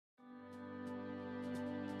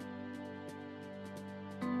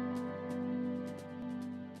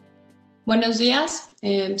Buenos días,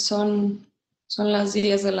 son las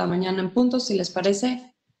 10 de la mañana en punto, si les parece.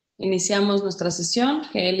 Iniciamos nuestra sesión,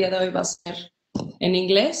 que el día de hoy va a ser en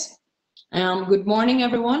inglés. Good morning,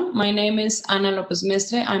 everyone. My name is Ana Lopez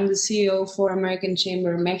Mestre. I'm the CEO for American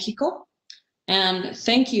Chamber Mexico. And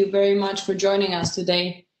thank you very much for joining us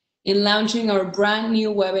today in launching our brand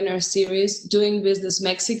new webinar series, Doing Business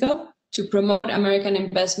Mexico, to promote American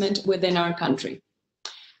investment within our country.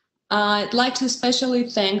 I'd like to especially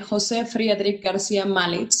thank Jose Friedrich Garcia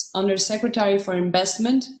Malitz, Undersecretary for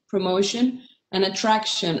Investment, Promotion, and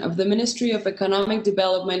Attraction of the Ministry of Economic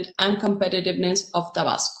Development and Competitiveness of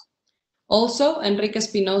Tabasco. Also, Enrique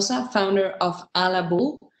Espinosa, founder of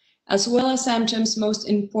Alabul, as well as AmCham's most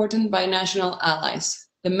important binational allies,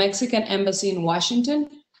 the Mexican Embassy in Washington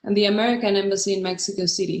and the American Embassy in Mexico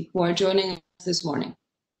City, who are joining us this morning.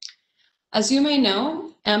 As you may know,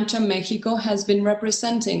 AmCham Mexico has been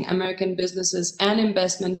representing American businesses and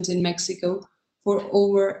investment in Mexico for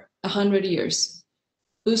over 100 years,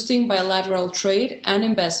 boosting bilateral trade and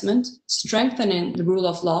investment, strengthening the rule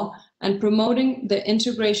of law, and promoting the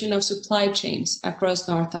integration of supply chains across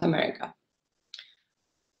North America.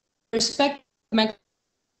 Respect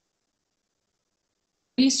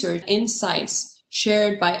research insights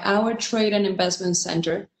shared by our Trade and Investment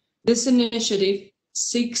Center, this initiative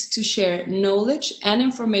seeks to share knowledge and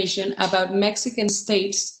information about Mexican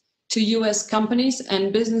states to U.S. companies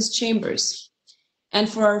and business chambers. And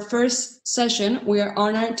for our first session, we are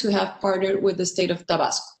honored to have partnered with the state of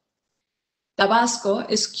Tabasco. Tabasco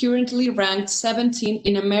is currently ranked 17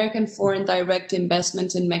 in American foreign direct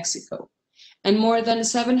investment in Mexico, and more than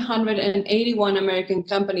 781 American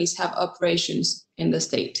companies have operations in the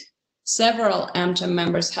state. Several AmCham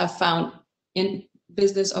members have found in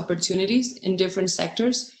business opportunities in different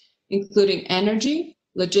sectors, including energy,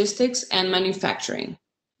 logistics, and manufacturing.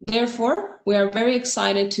 Therefore, we are very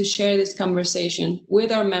excited to share this conversation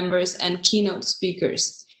with our members and keynote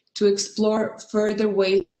speakers to explore further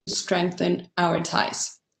ways to strengthen our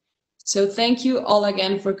ties. So thank you all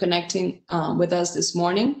again for connecting with us this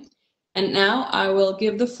morning. And now I will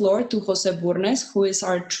give the floor to Jose Burnes, who is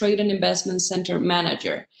our Trade and Investment Center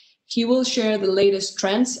Manager. He will share the latest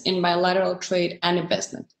trends in bilateral trade and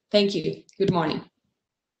investment. Thank you. Good morning.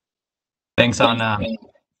 Thanks, Ana.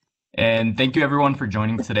 And thank you everyone for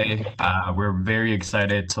joining today. We're very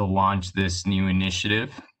excited to launch this new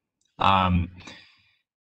initiative. I'll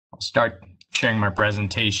start sharing my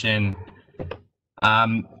presentation.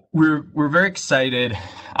 We're very excited,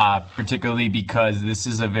 particularly because this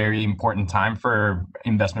is a very important time for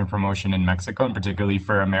investment promotion in Mexico, and particularly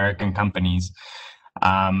for American companies.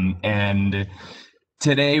 And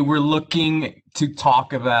today we're looking to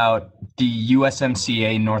talk about the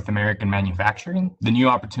USMCA North American manufacturing, the new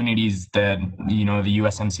opportunities that the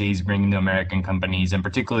USMCA is bringing to American companies, and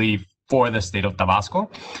particularly for the state of Tabasco,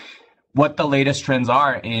 what the latest trends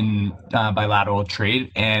are in bilateral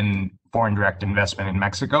trade and foreign direct investment in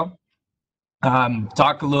Mexico.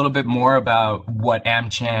 Talk a little bit more about what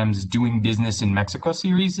AmCham's Doing Business in Mexico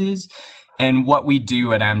series is, and what we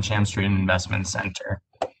do at AmCham's Trade and Investment Center.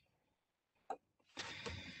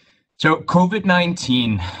 So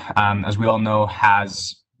COVID-19, as we all know,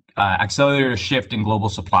 has accelerated a shift in global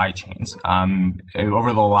supply chains.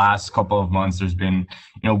 Over the last couple of months, there's been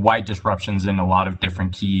wide disruptions in a lot of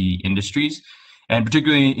different key industries. And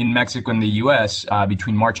particularly in Mexico and the US,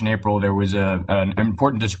 between March and April, there was an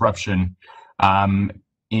important disruption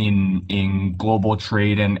in global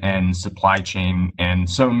trade and supply chain, and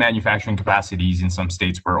some manufacturing capacities in some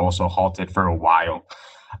states were also halted for a while.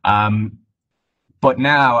 But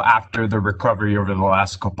now, after the recovery over the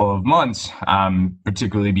last couple of months,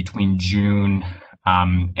 particularly between June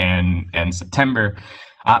and September,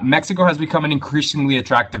 Mexico has become an increasingly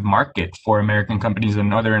attractive market for American companies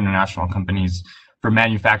and other international companies for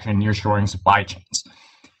manufacturing and nearshoring supply chains.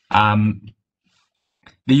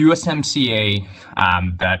 The USMCA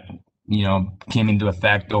that came into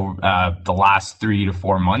effect over the last 3 to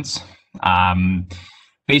 4 months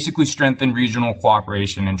basically strengthened regional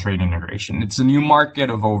cooperation and trade integration. It's a new market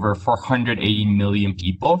of over 480 million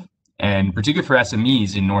people, and particularly for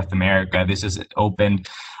SMEs in North America, this has opened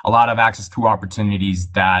a lot of access to opportunities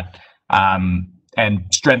that and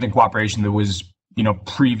strengthened cooperation that was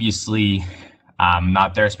previously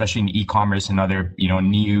not there, especially in e-commerce and other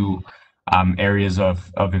new areas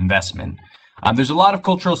of investment. There's a lot of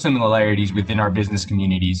cultural similarities within our business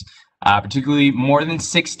communities, particularly more than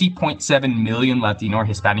 60.7 million Latino or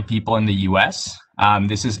Hispanic people in the US.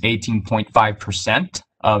 This is 18.5%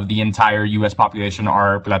 of the entire US population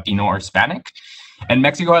are Latino or Hispanic. And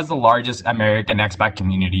Mexico has the largest American expat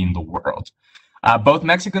community in the world. Both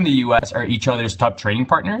Mexico and the U.S. are each other's top trading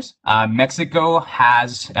partners. Mexico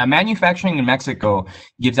has manufacturing in Mexico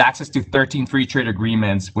gives access to 13 free trade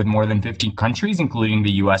agreements with more than 15 countries, including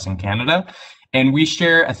the U.S. and Canada. And we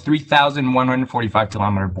share a 3,145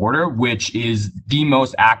 kilometer border, which is the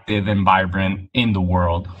most active and vibrant in the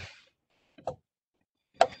world.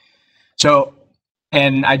 So,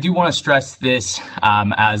 and I do want to stress this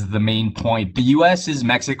as the main point. The U.S. is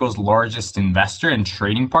Mexico's largest investor and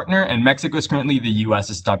trading partner, and Mexico is currently the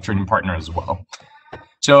U.S.'s top trading partner as well.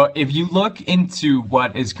 So if you look into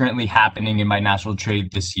what is currently happening in bilateral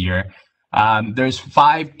trade this year, there's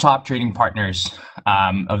 5 top trading partners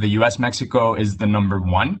of the U.S. Mexico is the number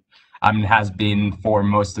one. It has been for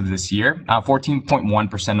most of this year.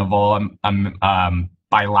 14.1% of all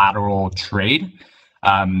bilateral trade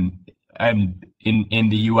and in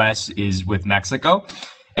the U.S. is with Mexico.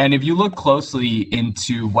 And if you look closely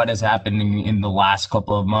into what is happening in the last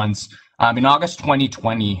couple of months, in August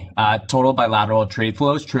 2020, total bilateral trade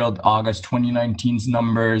flows trailed August 2019's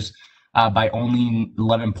numbers by only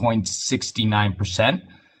 11.69%,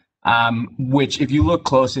 which if you look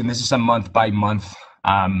closely, and this is a month by month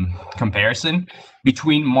comparison,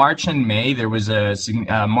 between March and May, there was a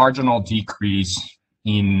marginal decrease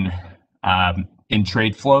in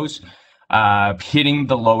trade flows, hitting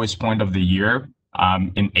the lowest point of the year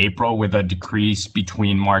in April with a decrease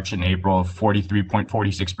between March and April of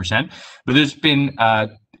 43.46%. But there's been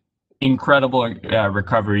incredible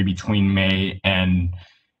recovery between May and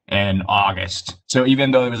August. So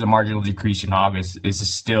even though there was a marginal decrease in August, this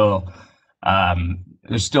is still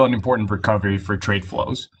there's still an important recovery for trade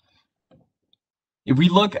flows. If we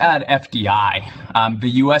look at FDI, the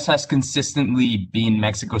U.S. has consistently been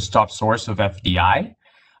Mexico's top source of FDI.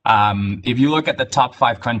 If you look at the top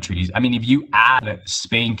 5 countries, I mean, if you add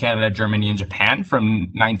Spain, Canada, Germany, and Japan from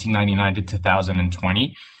 1999 to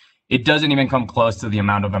 2020, it doesn't even come close to the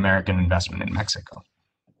amount of American investment in Mexico.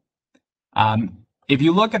 If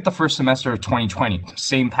you look at the first semester of 2020,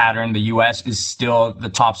 same pattern, the U.S. is still the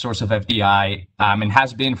top source of FDI and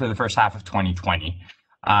has been for the first half of 2020.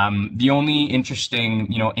 The only interesting,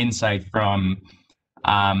 insight from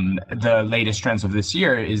the latest trends of this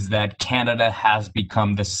year is that Canada has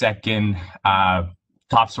become the second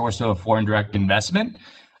top source of foreign direct investment,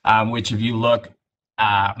 which if you look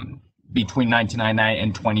between 1999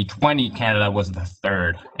 and 2020, Canada was the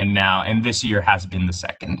third, and this year has been the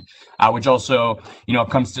second, which also,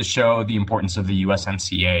 comes to show the importance of the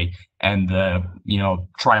USMCA and the,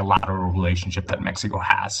 trilateral relationship that Mexico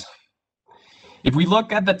has. If we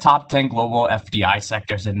look at the top 10 global FDI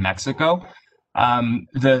sectors in Mexico,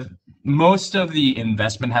 most of the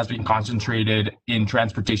investment has been concentrated in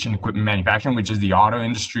transportation equipment manufacturing, which is the auto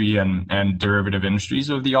industry and derivative industries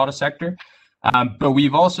of the auto sector. But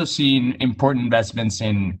we've also seen important investments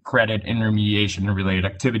in credit intermediation and related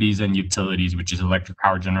activities and utilities, which is electric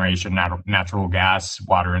power generation, natural gas,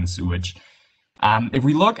 water, and sewage. If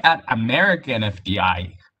we look at American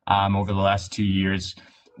FDI over the last 2 years,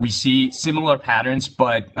 we see similar patterns,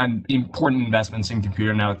 but important investments in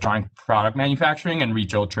computer and electronic product manufacturing and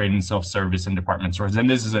retail trade and self-service and department stores. And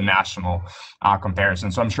this is a national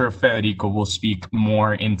comparison. So I'm sure Federico will speak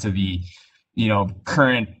more into the,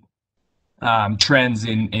 current trends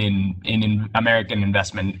in American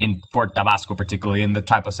investment for Tabasco, particularly in the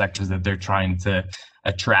type of sectors that they're trying to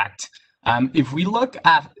attract. If we look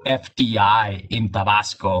at FDI in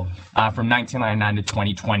Tabasco from 1999 to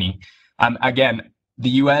 2020, again, the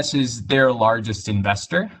U.S. is their largest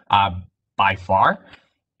investor by far,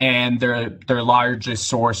 and their largest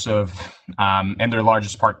source of and their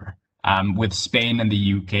largest partner, with Spain and the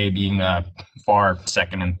U.K. being far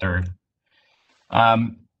second and third.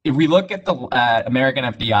 If we look at the American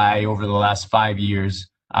FDI over the last 5 years,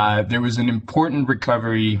 there was an important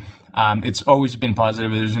recovery. It's always been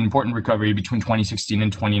positive. There's an important recovery between 2016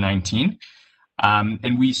 and 2019,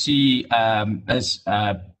 and we see a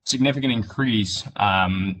significant increase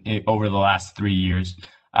over the last 3 years,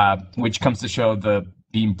 which comes to show the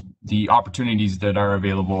opportunities that are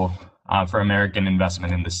available for American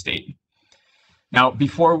investment in the state. Now,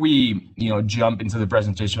 before we jump into the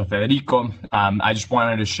presentation of Federico, I just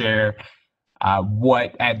wanted to share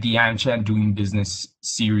what at the AmCham Doing Business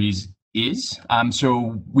series is.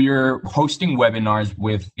 So we're hosting webinars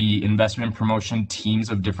with the investment promotion teams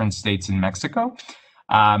of different states in Mexico.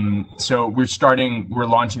 So we're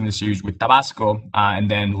launching the series with Tabasco,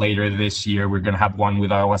 and then later this year, we're going to have one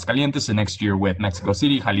with Aguascalientes, and next year with Mexico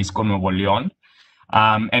City, Jalisco, Nuevo León.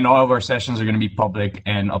 And all of our sessions are going to be public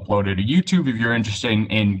and uploaded to YouTube. If you're interested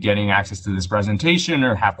in getting access to this presentation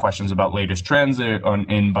or have questions about latest trends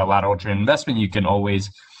in bilateral trade investment, you can always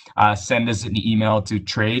send us an email to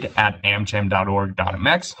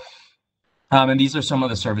trade@amchem.org.mx. And these are some of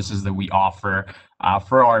the services that we offer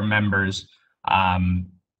for our members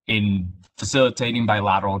in facilitating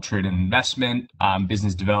bilateral trade and investment,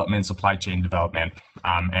 business development, supply chain development,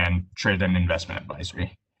 and trade and investment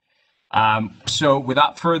advisory. So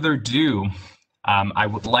without further ado, I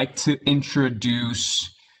would like to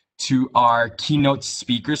introduce to our keynote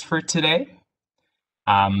speakers for today.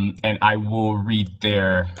 And I will read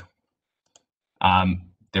their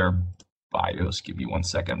bios. Give me 1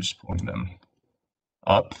 second, I'm just pulling them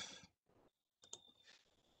up.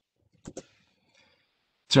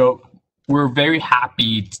 So we're very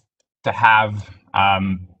happy to have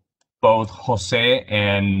both Jose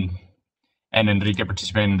and Enrique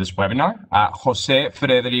participate in this webinar. Jose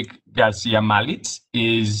Frederic Garcia Malitz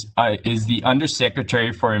is the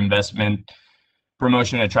Undersecretary for Investment,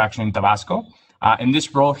 Promotion, and Attraction in Tabasco. In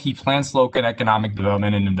this role, he plans local economic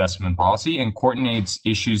development and investment policy and coordinates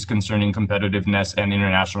issues concerning competitiveness and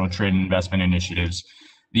international trade and investment initiatives.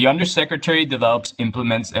 The Undersecretary develops,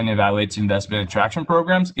 implements, and evaluates investment attraction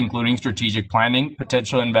programs, including strategic planning,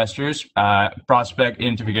 potential investors, prospect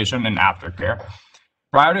identification, and aftercare.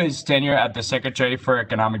 Prior to his tenure at the Secretary for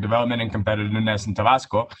Economic Development and Competitiveness in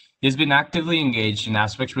Tabasco, he has been actively engaged in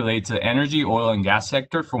aspects related to the energy, oil, and gas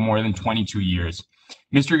sector for more than 22 years.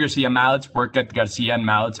 Mr. Garcia Malitz worked at Garcia and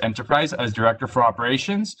Malitz Enterprise as Director for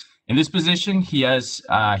Operations. In this position, he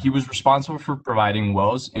was responsible for providing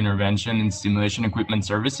wells, intervention, and stimulation equipment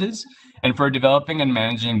services, and for developing and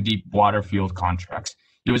managing deep water field contracts.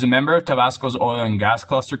 He was a member of Tabasco's oil and gas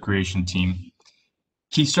cluster creation team.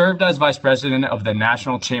 He served as Vice President of the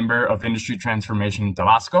National Chamber of Industry Transformation in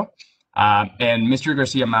Tabasco. And Mr.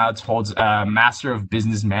 Garcia Malitz holds a Master of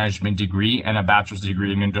Business Management degree and a bachelor's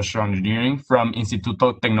degree in Industrial Engineering from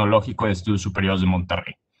Instituto Tecnológico de Estudios Superiores de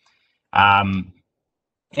Monterrey.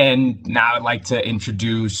 And now I'd like to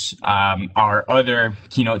introduce our other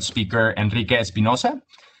keynote speaker, Enrique Espinosa.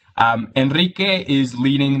 Enrique is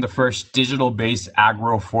leading the first digital-based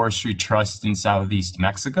agroforestry trust in Southeast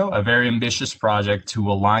Mexico, a very ambitious project to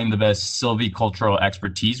align the best silvicultural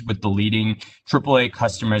expertise with the leading AAA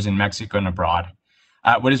customers in Mexico and abroad.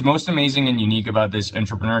 What is most amazing and unique about this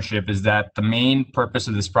entrepreneurship is that the main purpose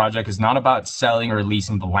of this project is not about selling or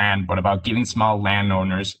leasing the land, but about giving small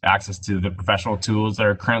landowners access to the professional tools that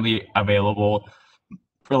are currently available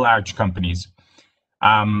for large companies.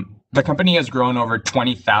 The company has grown over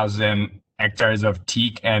 20,000 hectares of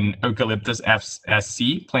teak and eucalyptus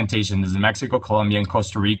FSC plantations in Mexico, Colombia, and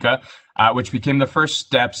Costa Rica, which became the first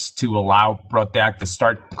steps to allow Protec to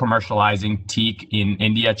start commercializing teak in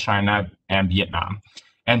India, China, and Vietnam.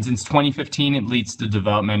 And since 2015, it leads the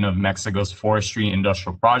development of Mexico's forestry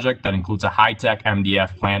industrial project that includes a high-tech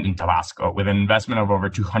MDF plant in Tabasco with an investment of over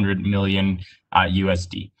 200 million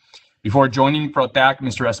USD. Before joining Protec,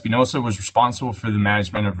 Mr. Espinosa was responsible for the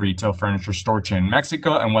management of retail furniture store chain in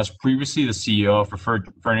Mexico and was previously the CEO for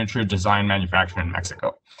furniture design manufacturer in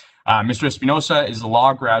Mexico. Mr. Espinosa is a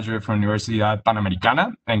law graduate from Universidad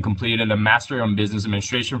Panamericana and completed a Master in Business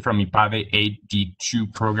Administration from IPADE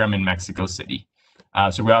AD2 program in Mexico City.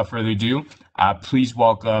 So without further ado, please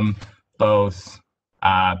welcome both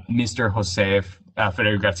Mr. Jose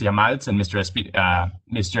Federico Garcia Malitz and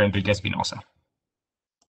Mr. Enrique Espinosa.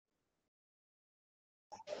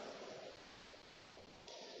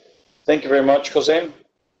 Thank you very much, Jose.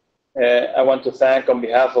 I want to thank on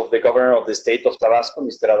behalf of the Governor of the State of Tabasco,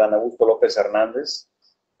 Mr. Adán Augusto López Hernández,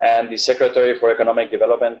 and the Secretary for Economic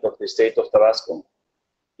Development of the State of Tabasco,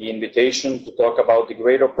 the invitation to talk about the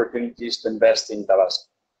great opportunities to invest in Tabasco.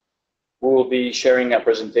 We will be sharing a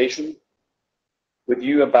presentation with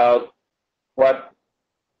you about what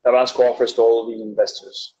Tabasco offers to all the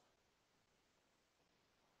investors.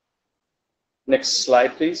 Next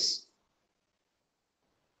slide, please.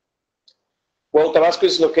 Well, Tabasco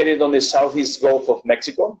is located on the southeast Gulf of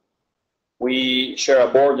Mexico. We share a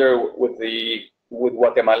border with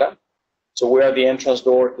Guatemala, so we are the entrance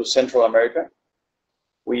door to Central America.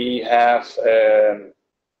 We have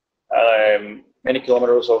many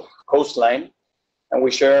kilometers of coastline, and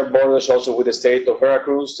we share borders also with the state of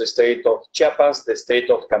Veracruz, the state of Chiapas, the state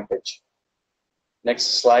of Campeche.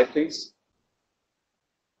 Next slide, please.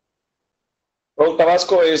 Well,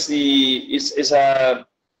 Tabasco is a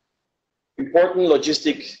important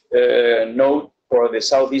logistic node for the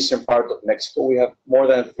southeastern part of Mexico. We have more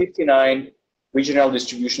than 59 regional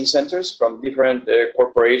distribution centers from different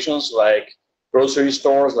corporations like grocery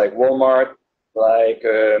stores, like Walmart, like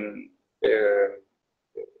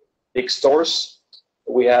big stores.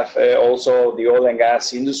 We have also the oil and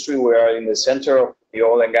gas industry. We are in the center of the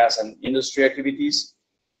oil and gas and industry activities.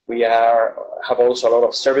 We have also a lot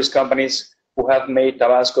of service companies who have made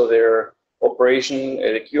Tabasco their operation,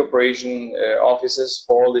 the key operation offices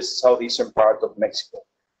for all this southeastern part of Mexico.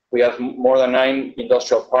 We have more than 9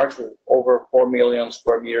 industrial parks with over 4 million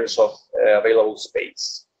square meters of available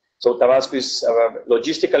space. So Tabasco is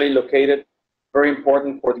logistically located, very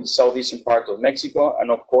important for the southeastern part of Mexico,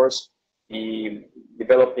 and of course,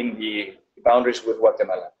 developing the boundaries with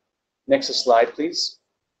Guatemala. Next slide, please.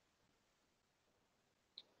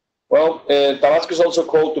 Well, Tabasco is also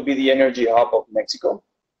called to be the energy hub of Mexico.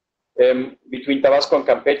 Between Tabasco and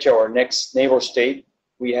Campeche, our next neighbor state,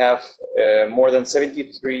 we have more than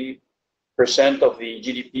 73% of the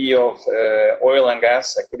GDP of oil and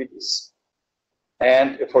gas activities.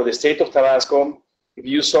 And for the state of Tabasco, if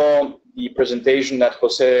you saw the presentation that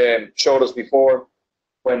Jose showed us before,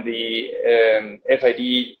 when the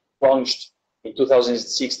FID plunged in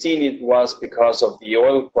 2016, it was because of the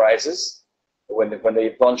oil prices, when they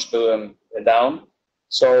plunged down.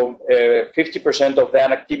 So 50% of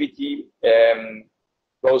that activity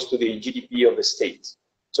goes to the GDP of the state.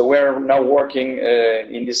 So we're now working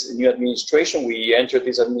in this new administration. We entered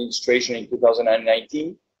this administration in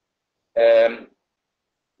 2019.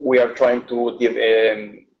 We are trying to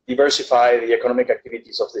diversify the economic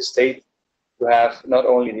activities of the state to have not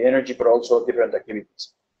only the energy, but also different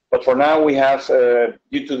activities. But for now, we have,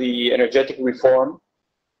 due to the energetic reform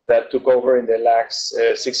that took over in the last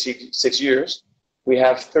 6 years, we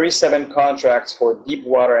have 37 contracts for deep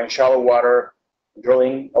water and shallow water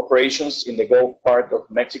drilling operations in the Gulf part of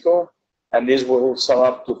Mexico, and this will sum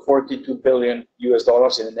up to $42 billion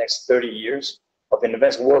US in the next 30 years of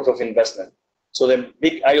worth of investment. So the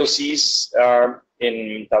big IOCs are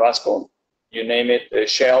in Tabasco, you name it,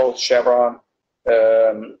 Shell, Chevron,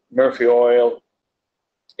 Murphy Oil,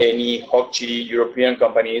 Eni, Hochschild, European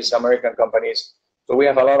companies, American companies. So we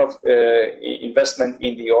have a lot of investment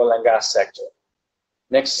in the oil and gas sector.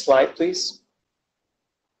 Next slide, please.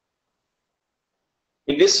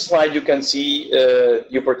 In this slide, you can see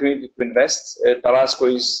the opportunity to invest. Tabasco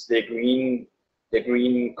is the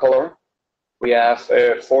green color. We have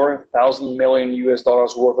 4,000 million US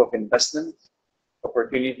worth of investment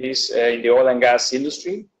opportunities in the oil and gas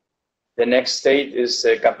industry. The next state is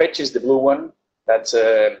Campeche, is the blue one. That's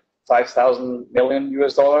 5,000 million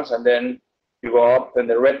US, and then you go up in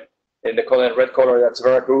the red color, that's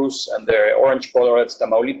Veracruz, and the orange color, that's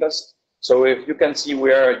Tamaulipas. So if you can see,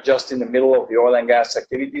 we are just in the middle of the oil and gas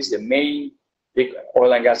activities. The main big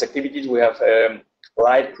oil and gas activities, we have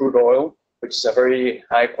light crude oil, which is a very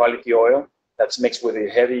high quality oil that's mixed with a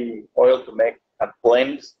heavy oil to make a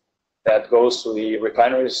blend that goes to the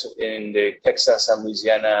refineries in the Texas and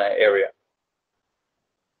Louisiana area.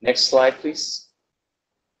 Next slide, please.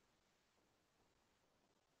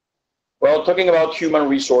 Well, talking about human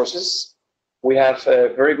resources, we have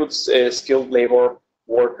very good skilled labor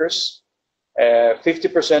workers.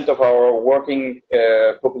 50% of our working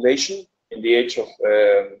population in the age of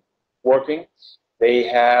working, they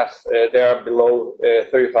are below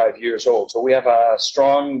 35 years old. So we have a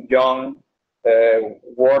strong, young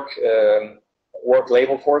work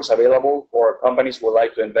labor force available for companies who would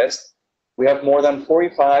like to invest. We have more than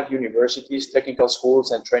 45 universities, technical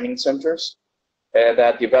schools, and training centers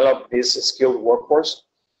that develop this skilled workforce.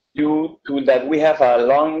 Due to that, we have a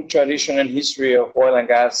long tradition and history of oil and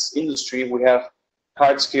gas industry. We have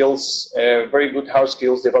hard skills, very good hard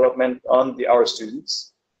skills development on our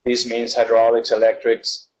students. This means hydraulics,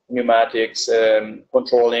 electrics, pneumatics,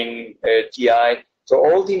 controlling, TI. So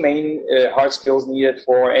all the main hard skills needed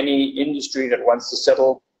for any industry that wants to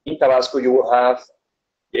settle in Tabasco, you will have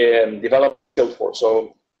developed skilled force.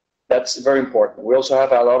 So that's very important. We also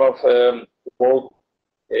have a lot of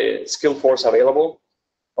skilled force available.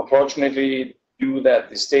 Unfortunately, due to that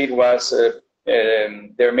the state was,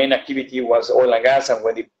 their main activity was oil and gas, and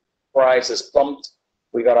when the prices plumped,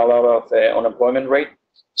 we got a lot of unemployment rate.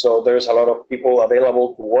 So there's a lot of people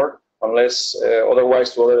available to work, unless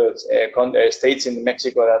otherwise to other states in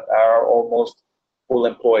Mexico that are almost full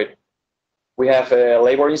employed. We have a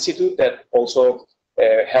labor institute that also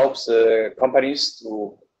helps companies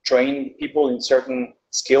to train people in certain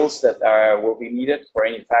skills that will be needed for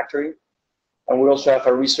any factory. And we also have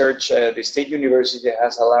a research, the State University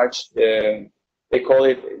has a large, they call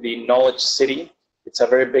it the Knowledge City. It's a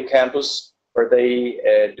very big campus where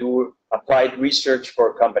they do applied research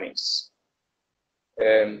for companies.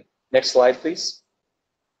 Next slide, please.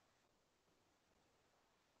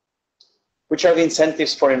 Which are the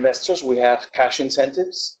incentives for investors? We have cash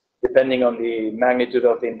incentives, depending on the magnitude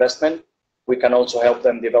of the investment. We can also help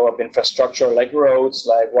them develop infrastructure like roads,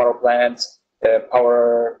 like water plants,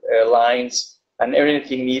 power lines, and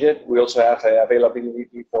everything needed. We also have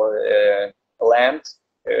availability for land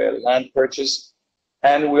purchase,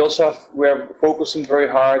 and we are focusing very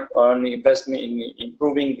hard on investment in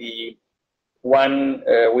improving the one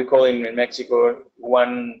we call in Mexico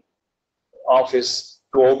one office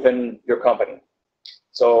to open your company.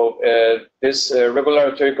 So this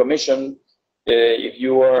regulatory commission, if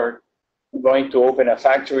you are going to open a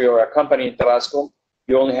factory or a company in Tabasco,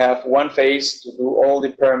 you only have one phase to do all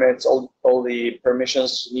the permits, all the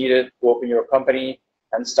permissions needed to open your company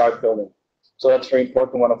and start building. So that's very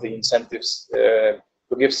important, one of the incentives to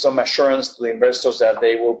give some assurance to the investors that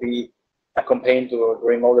they will be accompanied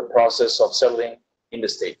during all the process of settling in the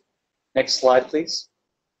state. Next slide, please.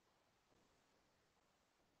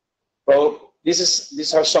 Well,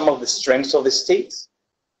 these are some of the strengths of the state.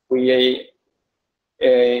 We,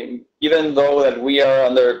 even though that we are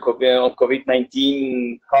under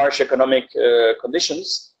COVID-19 harsh economic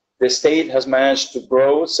conditions, the state has managed to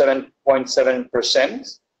grow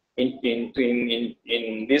 7.7%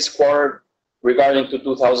 in this quarter regarding to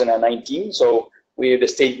 2019. So the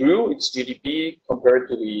state grew its GDP compared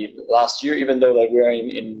to the last year, even though that we are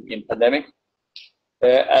in pandemic.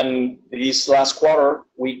 And this last quarter,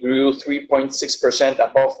 we grew 3.6%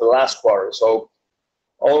 above the last quarter. So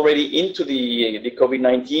already into the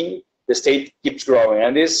COVID-19, the state keeps growing.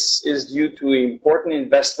 And this is due to important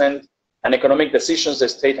investment and economic decisions the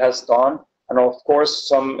state has done, and of course,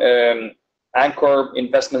 some anchor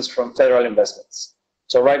investments from federal investments.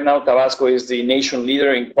 So right now, Tabasco is the nation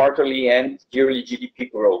leader in quarterly and yearly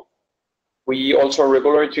GDP growth. We also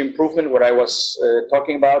regulatory improvement, what I was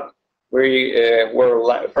talking about. We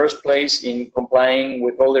were first place in complying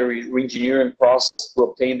with all the re-engineering process to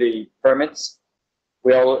obtain the permits.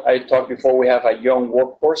 I talked before, we have a young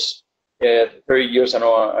workforce, 30 years and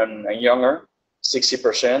younger,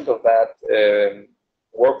 60% of that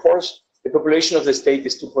workforce. The population of the state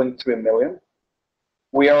is 2.3 million.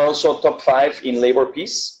 We are also top 5 in labor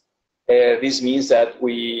peace. This means that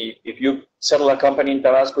if you settle a company in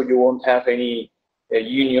Tabasco, you won't have any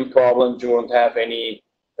union problems, you won't have any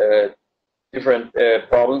different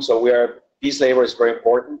problems. So peace labor is very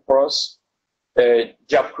important for us.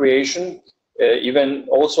 Job creation, even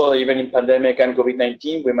in pandemic and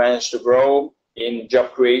COVID-19, we managed to grow in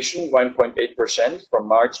job creation 1.8% from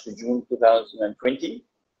March to June 2020.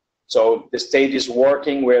 So the state is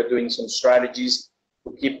working. We're doing some strategies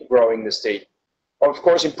to keep growing the state. Of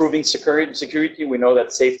course, improving security. We know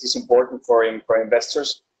that safety is important for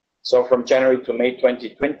investors. So from January to May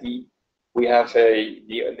 2020, we have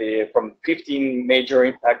from 15 major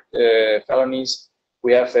impact felonies,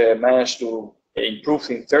 we have managed to improve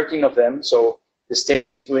in 13 of them. So the state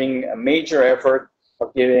is doing a major effort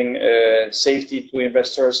of giving safety to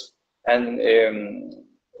investors and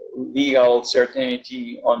legal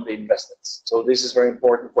certainty on the investments. So this is very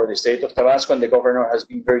important for the state of Tabasco, and the governor has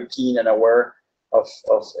been very keen and aware of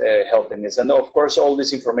helping this. And of course, all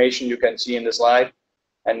this information you can see in the slide,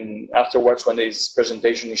 and afterwards, when this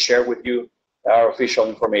presentation is shared with you, our official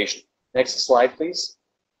information. Next slide, please.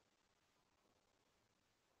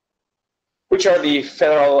 Which are the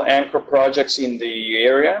federal anchor projects in the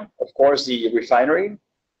area? Of course, the refinery.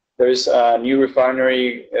 There is a new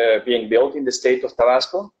refinery being built in the state of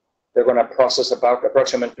Tabasco. They're going to process about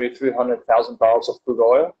approximately 300,000 barrels of crude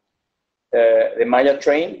oil. The Maya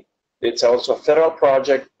train, it's also a federal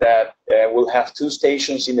project that will have 2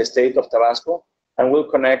 stations in the state of Tabasco and will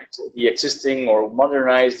connect the existing or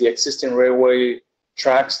modernize the existing railway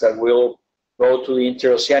tracks that will go to the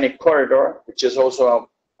interoceanic corridor, which is also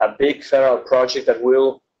a big federal project that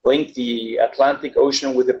will link the Atlantic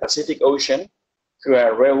Ocean with the Pacific Ocean through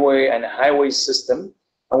a railway and highway system.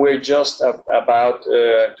 And we're just about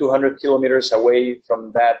 200 kilometers away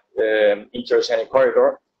from that interoceanic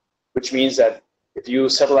corridor, which means that if you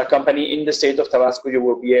settle a company in the state of Tabasco, you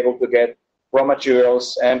will be able to get raw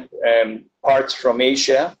materials and parts from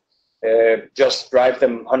Asia, just drive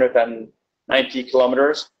them 190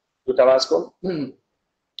 kilometers to Tabasco.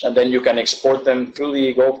 And then you can export them through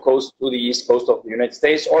the Gulf Coast to the east coast of the United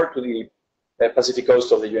States or to the Pacific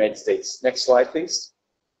coast of the United States. Next slide, please.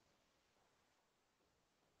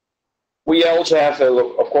 We also have,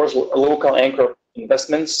 of course, local anchor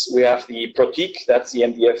investments. We have the Protic, that's the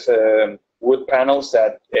MDF wood panels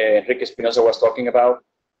that Enrique Espinosa was talking about.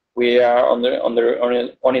 We are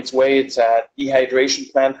on its way. It's a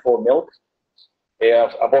dehydration plant for milk. We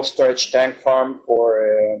have above storage tank farm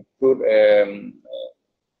for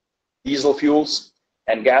diesel fuels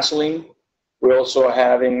and gasoline. We're also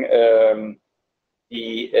having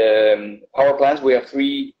the power plants. We have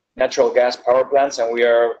 3 natural gas power plants, and we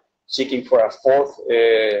are seeking for a fourth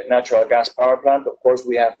natural gas power plant. Of course,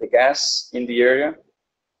 we have the gas in the area.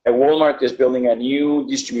 Walmart is building a new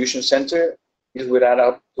distribution center. This would add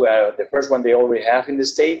up to the first one they already have in the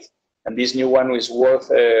state, and this new one is worth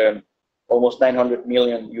almost $900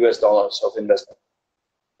 million of investment.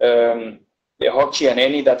 The Hochi and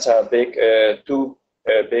Eni, that's a big two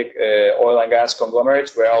big oil and gas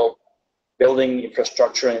conglomerates. We're all building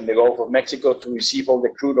infrastructure in the Gulf of Mexico to receive all the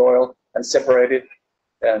crude oil and separate it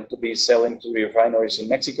and to be selling to the refineries in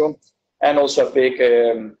Mexico. And also a big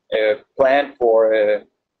plant for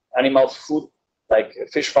animal food, like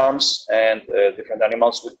fish farms and different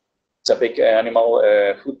animals. It's a big animal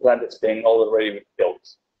food plant that's being already built.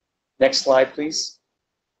 Next slide, please.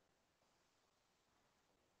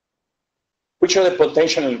 Which are the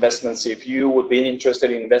potential investments if you would be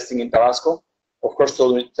interested in investing in Tabasco? Of course,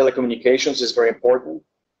 telecommunications is very important.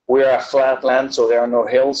 We are a flat land, so there are no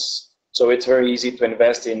hills. So it's very easy to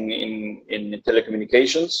invest in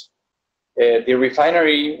telecommunications. The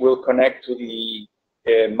refinery will connect to the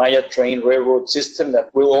Maya train railroad system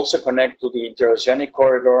that will also connect to the Interoceanic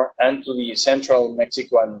Corridor and to the central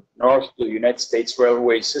Mexico and north to the United States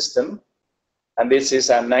railway system. And this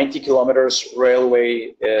is a 90 kilometers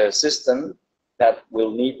railway system that will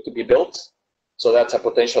need to be built. So that's a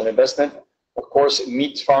potential investment. Of course,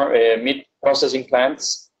 meat processing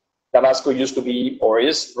plants. Tabasco used to be, or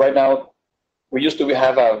is right now, we used to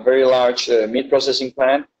have a very large meat processing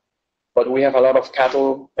plant, but we have a lot of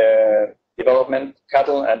cattle development,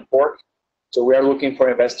 cattle and pork. So we are looking for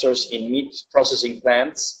investors in meat processing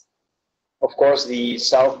plants. Of course, the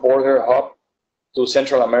south border hub to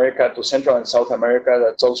Central America, to Central and South America,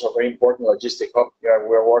 that's also a very important logistic hub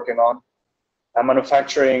we're working on. A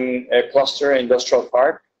manufacturing cluster industrial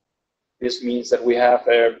park. This means that we have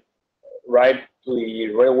right to the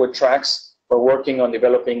railway tracks. We're working on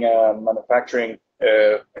developing a manufacturing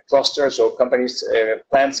cluster, so companies,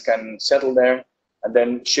 plants can settle there and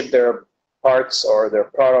then ship their parts or their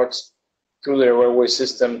products through the railway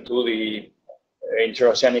system to the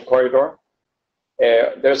Interoceanic Corridor.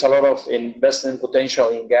 There's a lot of investment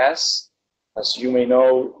potential in gas. As you may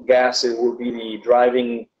know, gas will be the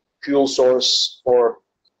driving fuel source for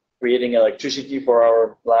creating electricity for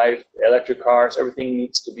our life, electric cars. Everything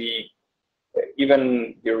needs to be,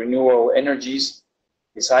 even the renewable energies.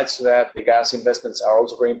 Besides that, the gas investments are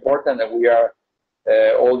also very important, and we are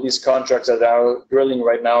all these contracts that are drilling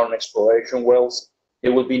right now on exploration wells, they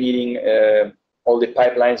will be needing all the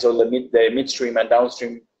pipelines, all the midstream and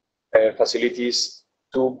downstream facilities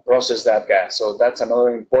to process that gas. So that's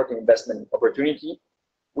another important investment opportunity.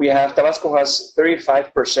 We have, Tabasco has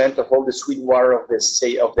 35% of all the sweet water of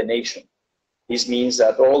the nation. This means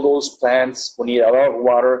that all those plants who need a lot of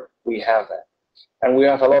water, we have that. And we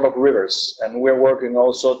have a lot of rivers, and we're working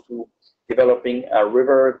also to developing a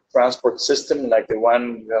river transport system like the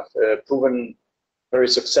one you have proven very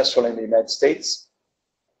successful in the United States.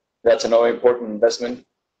 That's another important investment.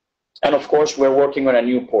 And of course, we're working on a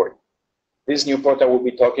new port. This new port I will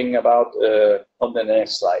be talking about on the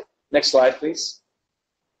next slide. Next slide, please.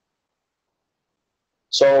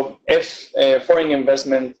 So foreign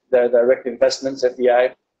investment, the direct investments,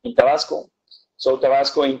 FDI, in Tabasco. So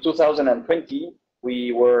Tabasco in 2020,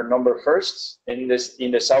 we were number first in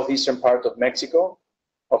the southeastern part of Mexico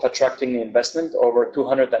of attracting investment, over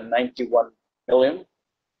 291 million.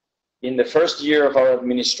 In the first year of our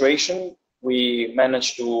administration, we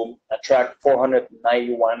managed to attract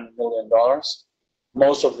 $491 million.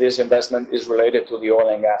 Most of this investment is related to the oil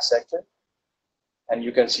and gas sector. And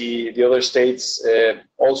you can see the other states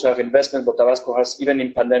also have investment, but Tabasco has, even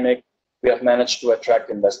in pandemic, we have managed to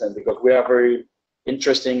attract investment because we are a very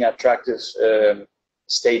interesting, attractive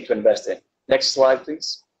state to invest in. Next slide,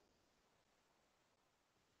 please.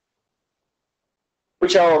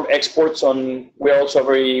 Which are our exports on? We are also a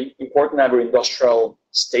very important agro-industrial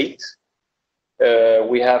state.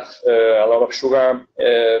 We have a lot of sugar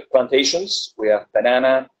plantations. We have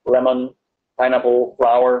banana, lemon, pineapple,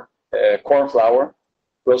 flour, corn flour.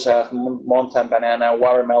 We also have mountain banana,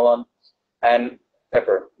 watermelon, and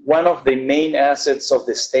pepper. One of the main assets of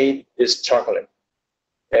the state is chocolate.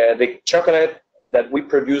 The chocolate that we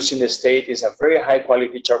produce in the state is a very high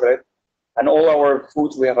quality chocolate. And all our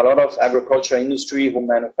foods, we have a lot of agricultural industry who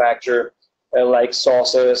manufacture like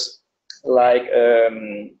sauces, like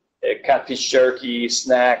catfish jerky,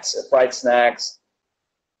 snacks, fried snacks.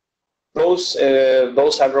 Those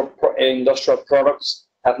agro-industrial products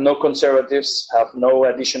have no conservatives, have no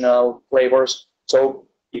additional flavors. So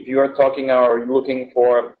if you are talking or looking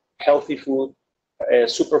for healthy food,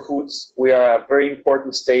 superfoods, we are a very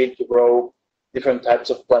important state to grow different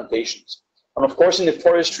types of plantations. And of course, in the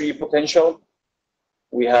forestry potential,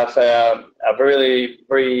 We have a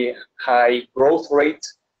very high growth rate,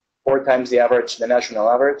 4 times the average, the national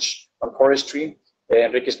average on forestry.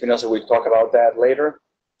 Enrique Espinosa will talk about that later.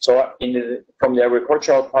 So from the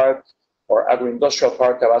agricultural part or agro-industrial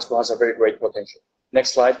part, Tabasco has a very great potential.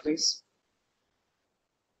 Next slide, please.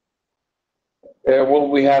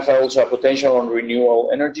 We have also a potential on renewable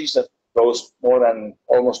energies that goes more than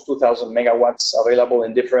almost 2,000 megawatts available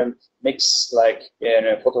in different mix, like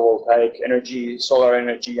photovoltaic energy, solar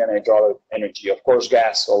energy, and hydraulic energy. Of course,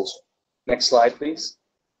 gas also. Next slide, please.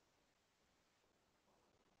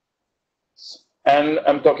 And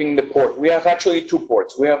I'm talking the port. We have actually 2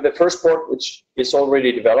 ports. We have the first port, which is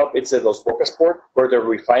already developed. It's the Dos Bocas port, where the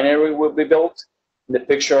refinery will be built. The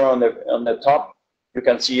picture on the top, you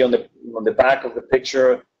can see on the back of the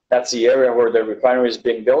picture, that's the area where the refinery is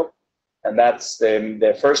being built, and that's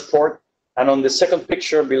the first port. And on the second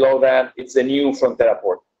picture below that, it's the new Frontera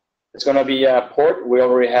port. It's going to be a port. We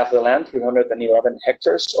already have the land, 311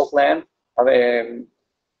 hectares of land.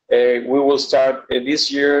 We will start this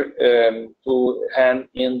year to hand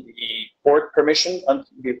in the port permission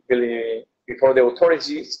before the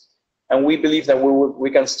authorities, and we believe that we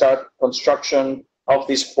can start construction of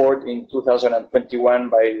this port in 2021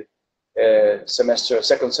 by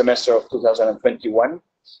second semester of 2021.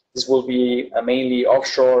 This will be a mainly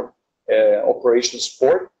offshore operations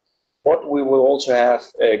port, but we will also have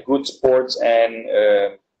goods ports and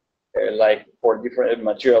like for different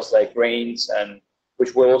materials like grains, and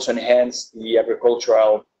which will also enhance the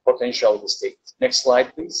agricultural potential of the state. Next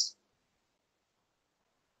slide, please.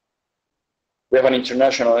 We have an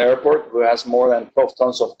international airport who has more than 12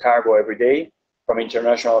 tons of cargo every day from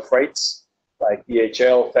international freights, like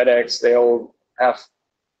DHL, FedEx. They all have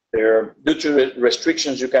their, due to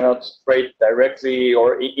restrictions, you cannot freight directly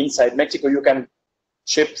or inside Mexico. You can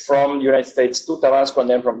ship from the United States to Tabasco, and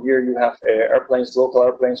then from here you have airplanes, local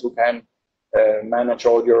airplanes, who can manage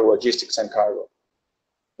all your logistics and cargo.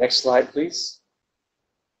 Next slide, please.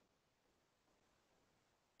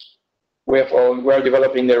 We are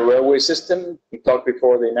developing the railway system. We talked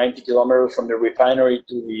before the 90 kilometers from the refinery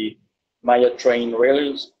to the Maya train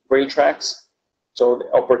rail tracks. So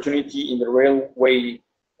the opportunity in the railway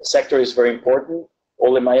sector is very important.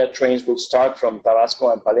 All the Maya trains will start from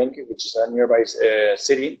Tabasco and Palenque, which is a nearby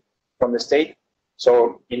city from the state.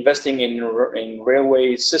 So investing in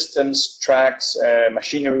railway systems, tracks,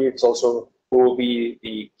 machinery, it's also will be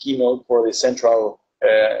the keynote for the central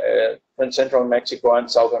Mexico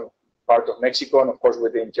and southern part of Mexico, and of course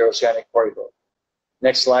with the interoceanic corridor.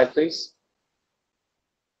 Next slide, please.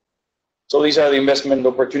 So these are the investment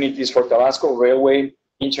opportunities for Tabasco: railway,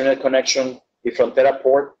 internet connection, the Frontera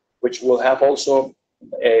port, which will have also,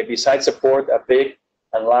 besides the port, a big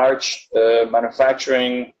and large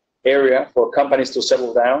manufacturing area for companies to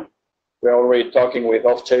settle down. We're already talking with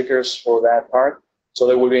off-takers for that part. So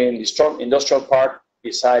there will be an industrial park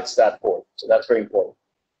besides that port. So that's very important.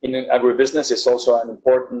 In agribusiness, it's also an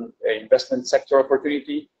important investment sector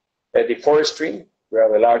opportunity. The forestry, we are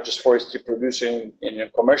the largest forestry producing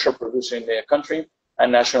commercial producer in the country,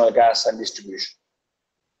 and national gas and distribution.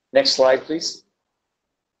 Next slide, please.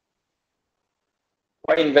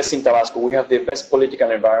 Why invest in Tabasco? We have the best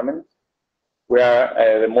political environment. We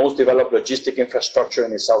are the most developed logistic infrastructure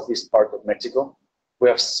in the southeast part of Mexico. We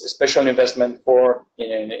have special investment for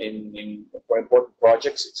important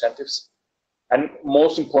projects, incentives. And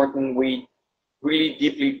most important, we really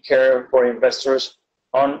deeply care for investors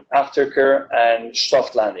on aftercare and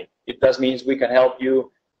soft landing. It does mean we can help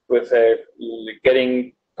you with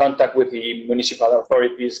getting contact with the municipal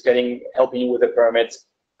authorities, helping you with the permits,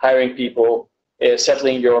 hiring people,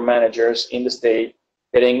 settling your managers in the state,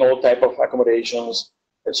 getting all type of accommodations.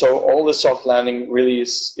 So all the soft landing really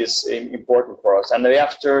is important for us. And the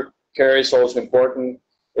aftercare is also important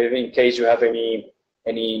in case you have any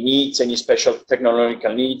needs, any special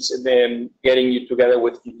technological needs, and then getting you together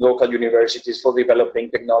with local universities for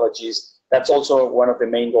developing technologies. That's also one of the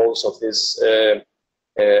main goals of this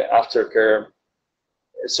aftercare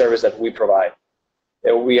service that we provide.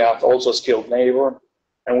 We have also skilled labor,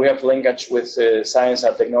 and we have linkage with science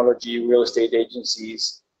and technology, real estate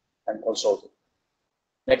agencies, and consulting.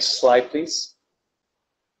 Next slide, please.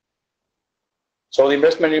 So the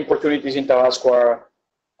investment opportunities in Tabasco are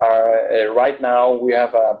right now, we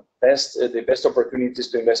have the best opportunities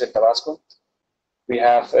to invest in Tabasco. We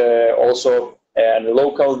have also a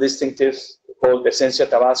local distinctive called Esencia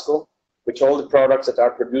Tabasco, which all the products that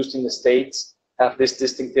are produced in the States have this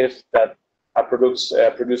distinctive that are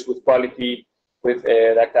produced with quality,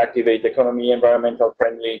 that activate the economy, environmental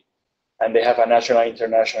friendly, and they have a national,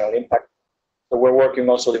 international impact. So we're working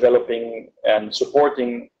also developing and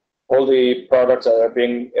supporting all the products that are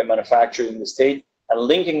being manufactured in the state, and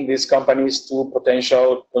linking these companies to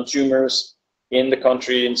potential consumers in the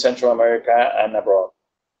country, in Central America, and abroad.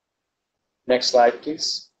 Next slide,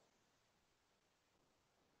 please.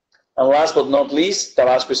 And last but not least,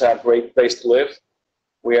 Tabasco is a great place to live.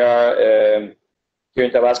 We are here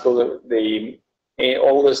in Tabasco, the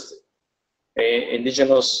oldest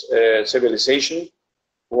indigenous civilization,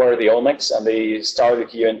 who are the Olmecs, and they started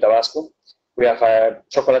here in Tabasco. We have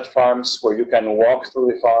chocolate farms where you can walk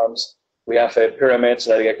through the farms. We have pyramids,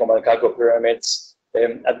 like the Comalcalco pyramids,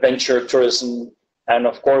 adventure tourism, and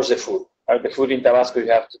of course the food. The food in Tabasco,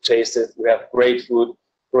 you have to taste it. We have great food,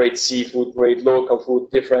 great seafood, great local food,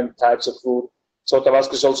 different types of food. So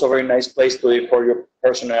Tabasco is also a very nice place to live for your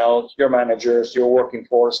personnel, your managers, your working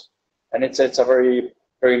force, and it's a very,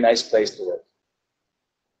 very nice place to live.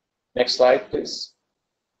 Next slide, please.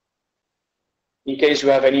 In case you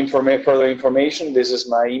have any further information, this is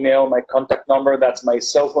my email, my contact number. That's my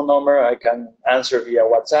cell phone number. I can answer via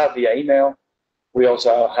WhatsApp, via email. We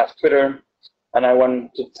also have Twitter. And I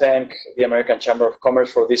want to thank the American Chamber of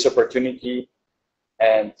Commerce for this opportunity.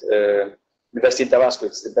 And invest in Tabasco.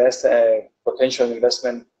 It's the best potential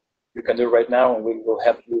investment you can do right now, and we will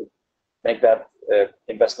help you make that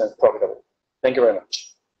investment profitable. Thank you very much.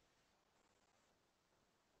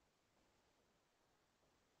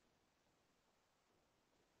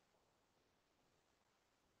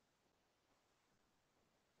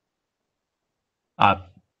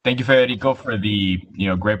 Thank you, Federico, for the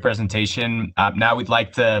great presentation. Now we'd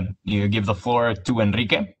like to give the floor to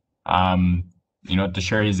Enrique, to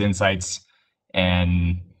share his insights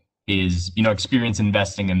and his experience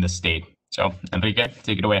investing in the state. So, Enrique,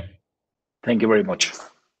 take it away. Thank you very much.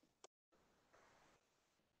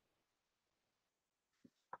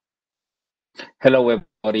 Hello,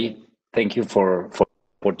 everybody. Thank you for the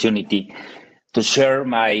opportunity to share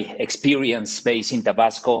my experience based in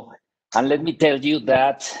Tabasco. And let me tell you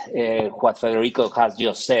that what Federico has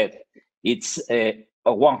just said, it's a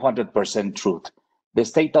 100% truth. The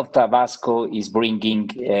state of Tabasco is bringing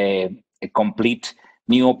a complete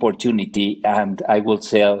new opportunity, and I will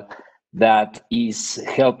say that is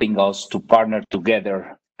helping us to partner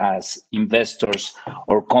together as investors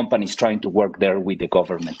or companies trying to work there with the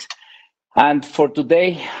government. And for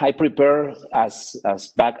today, I prepare as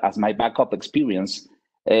my backup experience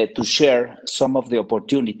to share some of the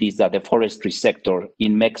opportunities that the forestry sector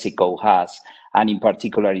in Mexico has, and in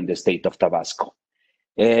particular in the state of Tabasco.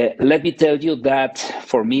 Let me tell you that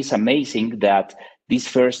for me it's amazing that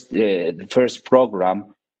this the first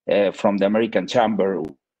program from the American Chamber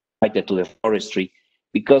related to the forestry,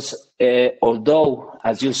 because although,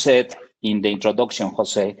 as you said in the introduction,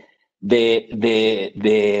 Jose, the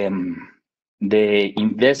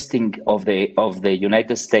investing of the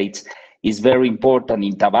United States is very important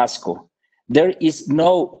in Tabasco. There is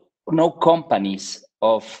no companies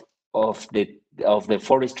of the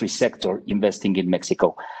forestry sector investing in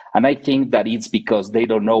Mexico, and I think that it's because they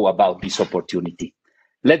don't know about this opportunity.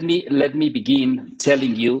 Let me begin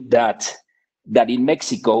telling you that in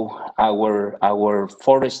Mexico our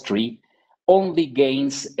forestry only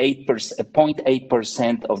gains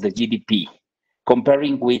 0.8% of the GDP,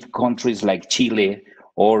 comparing with countries like Chile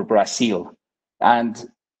or Brazil. And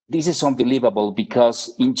this is unbelievable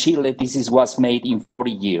because in Chile, this was made in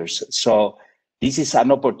 40 years. So this is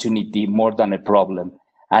an opportunity more than a problem.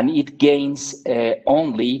 And it gains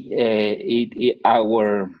only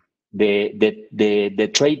the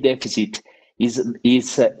trade deficit is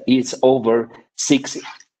over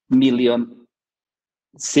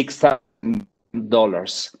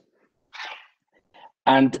 $6,000.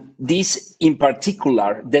 And this, in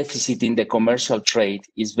particular, deficit in the commercial trade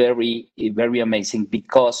is very, very amazing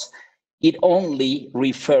because it only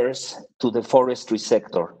refers to the forestry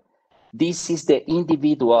sector. This is the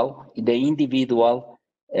individual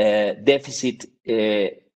deficit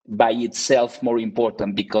by itself more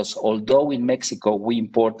important, because although in Mexico we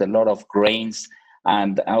import a lot of grains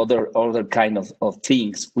and other kind of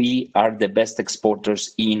things, we are the best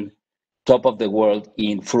exporters in top of the world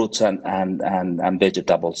in fruits and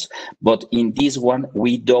vegetables. But in this one,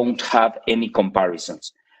 we don't have any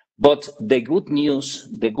comparisons. But the good news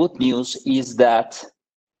is that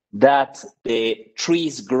the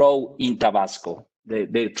trees grow in Tabasco.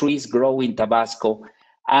 The trees grow in Tabasco,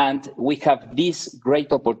 and we have this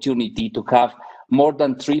great opportunity to have more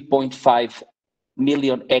than 3.5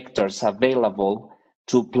 million hectares available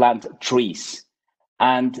to plant trees.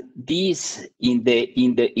 And this, in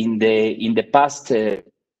the past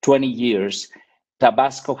 20 years,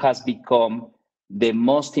 Tabasco has become the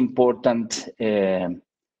most important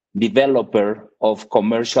developer of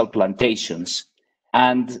commercial plantations.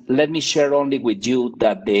 And let me share only with you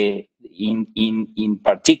that in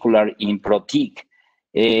particular in Protic,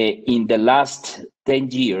 in the last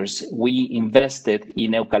 10 years, we invested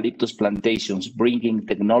in eucalyptus plantations, bringing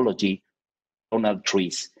technology on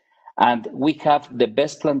trees. And we have the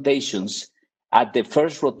best plantations at the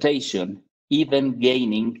first rotation, even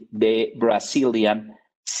gaining the Brazilian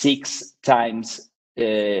 6 times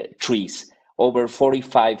trees, over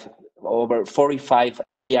 45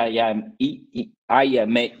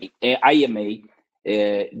 IMA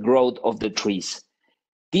growth of the trees.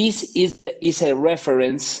 This is a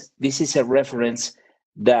reference. This is a reference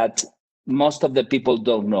that most of the people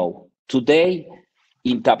don't know. Today,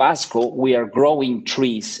 in Tabasco, we are growing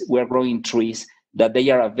trees. We are growing trees that they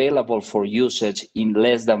are available for usage in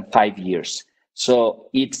less than 5 years. So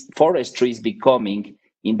it's forestry is becoming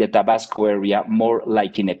in the Tabasco area more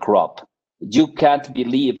like in a crop. You can't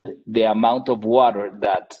believe the amount of water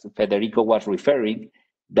that Federico was referring,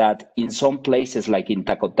 that in some places like in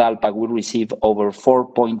Tacotalpa, we receive over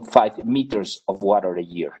 4.5 meters of water a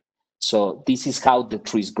year. So this is how the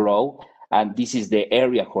trees grow, and this is the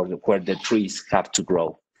area where the trees have to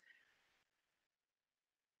grow.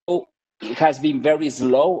 So it has been very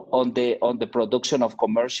slow on the production of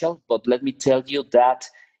commercial, but let me tell you that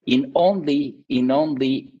in only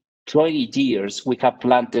 20 years, we have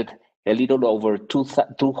planted a little over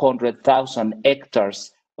 200,000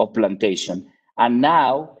 hectares of plantation. And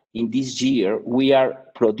now, in this year, we are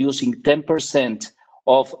producing 10%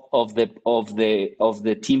 of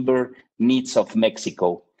the timber needs of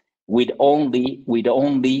Mexico, with only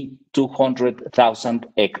 200,000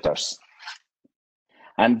 hectares.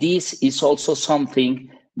 And this is also something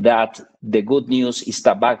that the good news is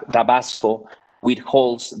Tabasco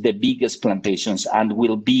holds the biggest plantations and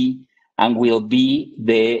will be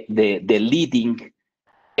the leading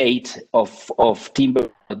state of timber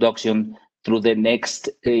production through the next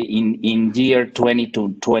in year 20 to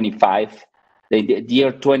 25. The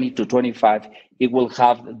year 20 to 25, it will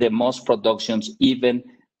have the most productions even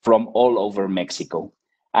from all over Mexico.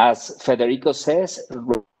 As Federico says,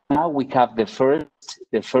 right now we have the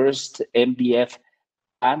first MDF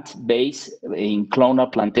plant base in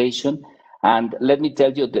clonal plantation. And let me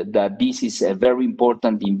tell you that this is a very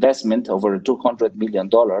important investment, over $200 million,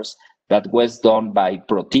 that was done by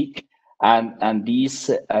Protic, and this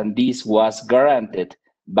was granted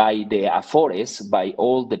by the Afores, by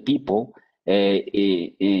all the people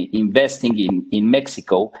investing in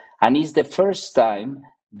Mexico, and it's the first time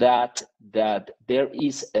that there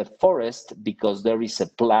is a forest because there is a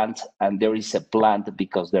plant, and there is a plant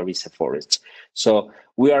because there is a forest. So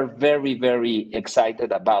we are very, very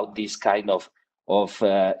excited about this kind of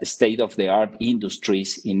state-of-the-art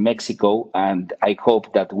industries in Mexico, and I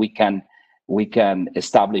hope that we can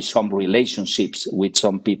establish some relationships with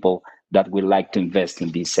some people that would like to invest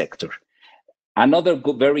in this sector. Another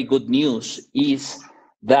very good news is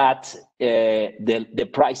that the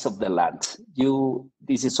price of the land.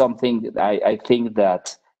 This is something that I think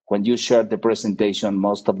that when you share the presentation,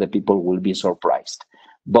 most of the people will be surprised.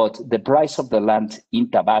 But the price of the land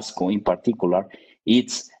in Tabasco, in particular,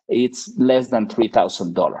 it's less than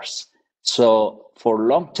 $3,000. So for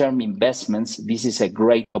long-term investments, this is a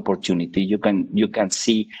great opportunity. You can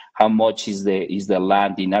see how much is the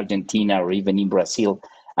land in Argentina or even in Brazil,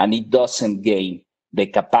 and it doesn't gain the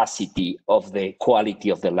capacity of the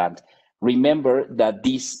quality of the land. Remember that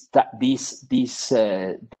this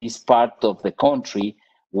part of the country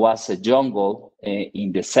was a jungle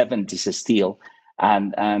in the 70s still,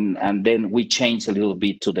 and then we changed a little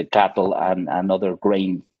bit to the cattle and other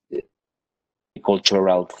grain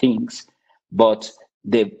cultural things, but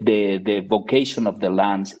the vocation of the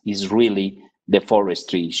land is really the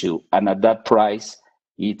forestry issue, and at that price,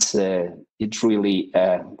 it's really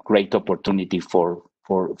a great opportunity for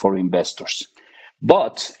investors.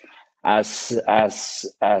 But as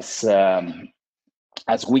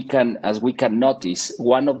we can notice,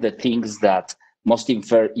 one of the things that most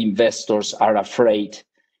investors are afraid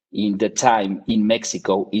in the time in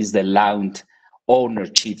Mexico is the land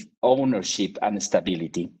ownership and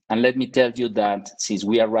stability. And let me tell you that since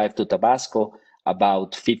we arrived to Tabasco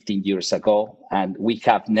about 15 years ago, and we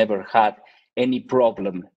have never had any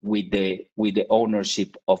problem with the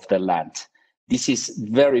ownership of the land. This is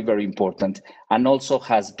very, very important, and also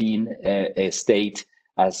has been a state,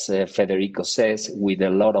 as Federico says, with a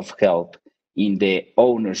lot of help in the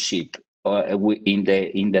ownership, in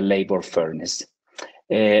the labor fairness.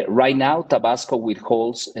 Right now, Tabasco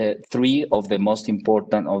holds 3 of the most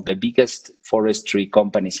important, of the biggest forestry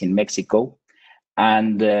companies in Mexico,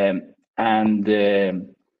 and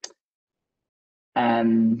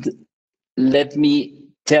let me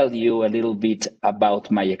tell you a little bit about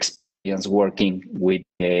my experience working with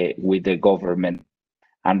the government.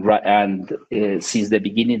 And since the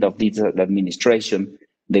beginning of this administration,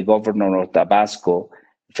 the governor of Tabasco,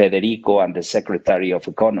 Federico, and the Secretary of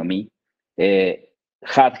Economy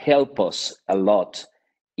had helped us a lot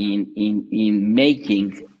in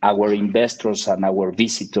making our investors and our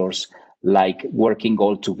visitors like working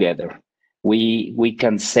all together. We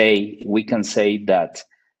can say that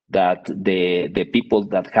the people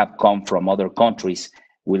that have come from other countries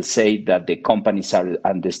will say that the companies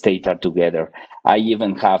and the state are together. I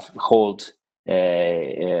even have held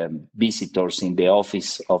visitors in the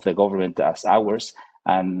office of the government as ours,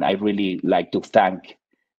 and I really like to thank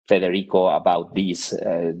Federico about this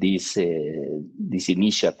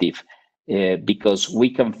initiative because we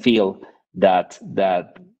can feel that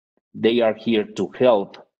they are here to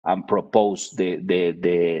help and propose the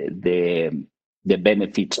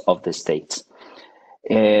benefits of the states.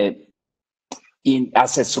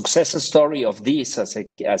 As a success story of this, as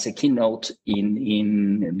a keynote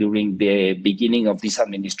during the beginning of this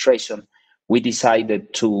administration, we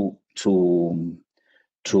decided to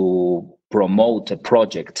promote a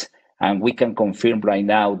project, and we can confirm right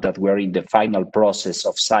now that we're in the final process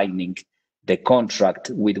of signing the contract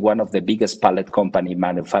with one of the biggest pallet company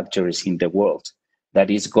manufacturers in the world that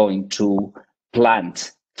is going to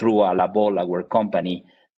plant through Alabol, our company,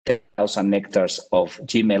 10,000 hectares of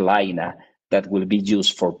Gimelina that will be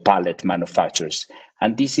used for pallet manufacturers.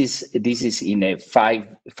 And this is in a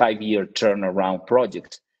five-year turnaround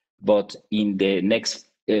project, but in the next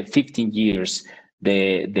 15 years,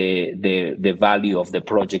 the value of the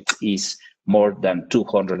project is more than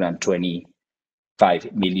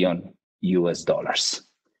 $225 million.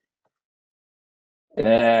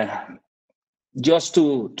 Just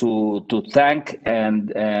to thank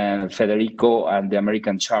Federico and the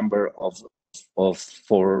American Chamber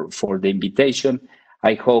for the invitation.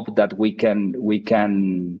 I hope that we can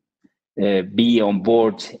be on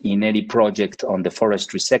board in any project on the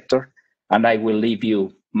forestry sector, and I will leave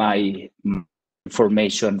you my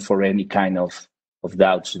information for any kind of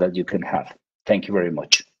doubts that you can have. Thank you very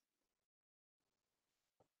much.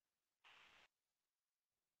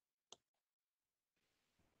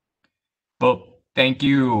 Well, thank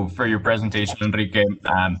you for your presentation, Enrique,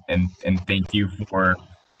 and thank you for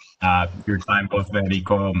your time, both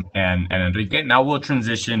Federico and Enrique. Now we'll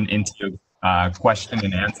transition into question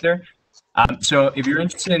and answer. So if you're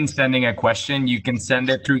interested in sending a question, you can send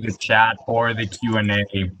it through the chat or the Q&A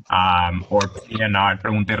or PNR,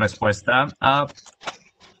 Pregunta y Respuesta.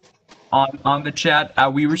 On the chat,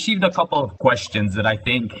 we received a couple of questions that I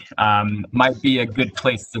think might be a good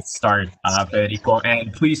place to start, Federico.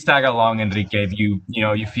 And please tag along, Enrique, if you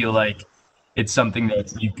feel like it's something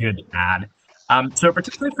that you could add. So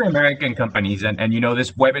particularly for American companies, and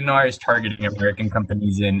this webinar is targeting American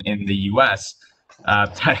companies in the US,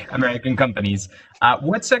 American companies.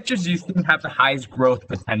 What sectors do you think have the highest growth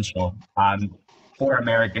potential for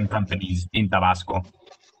American companies in Tabasco?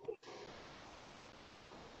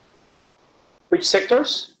 Which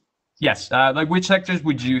sectors? Yes, like which sectors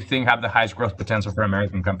would you think have the highest growth potential for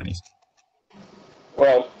American companies?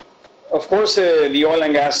 Well, of course, the oil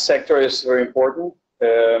and gas sector is very important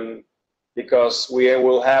because we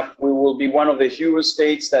will be one of the few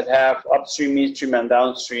states that have upstream, midstream, and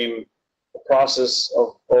downstream process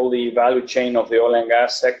of all the value chain of the oil and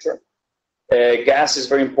gas sector. Gas is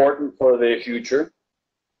very important for the future,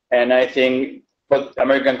 and I think. But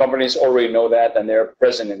American companies already know that, and they're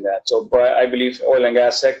present in that. So I believe oil and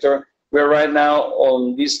gas sector, we're right now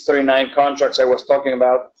on these 39 contracts I was talking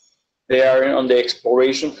about, they are on the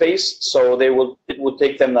exploration phase. So it will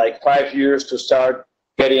take them like 5 years to start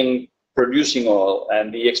producing oil.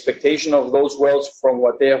 And the expectation of those wells from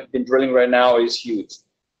what they have been drilling right now is huge.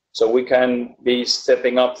 So we can be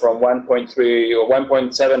stepping up from 1.3 or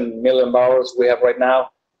 1.7 million barrels we have right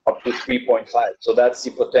now up to 3.5. So that's the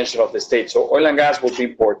potential of the state. So oil and gas will be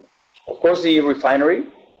important. Of course, the refinery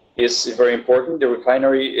is very important. The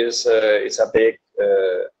refinery is a big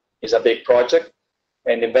project,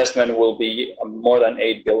 and investment will be more than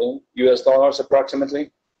 $8 billion approximately.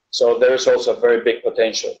 So there's also a very big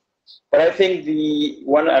potential. But I think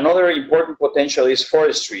another important potential is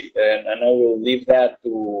forestry, and I will leave that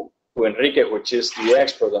to Enrique, which is the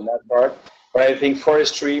expert on that part. But I think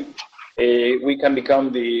forestry. We can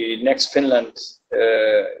become the next Finland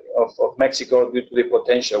of Mexico due to the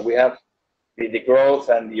potential. We have the growth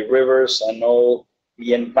and the rivers and all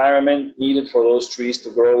the environment needed for those trees to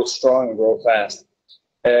grow strong and grow fast.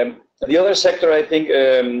 The other sector, I think,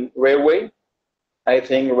 railway. I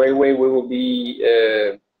think railway we will be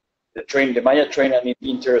the Maya train and the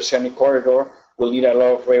interoceanic corridor We'll need a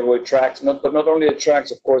lot of railway tracks, but not only the tracks,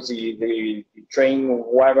 of course, the train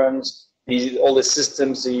wagons, all the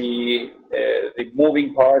systems, the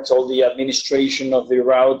moving parts, all the administration of the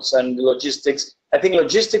routes and the logistics. I think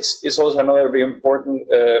logistics is also another very important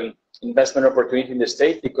investment opportunity in the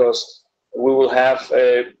state, because we will have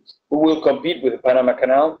we will compete with the Panama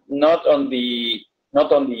Canal, not on the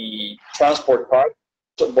transport part,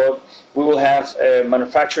 but we will have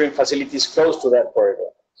manufacturing facilities close to that corridor.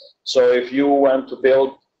 So if you want to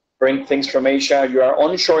bring things from Asia, you are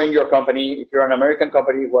onshoring your company. If you're an American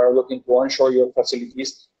company who are looking to onshore your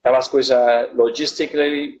facilities, Tabasco is a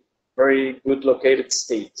logistically very good located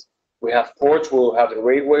state. We have ports, we'll have the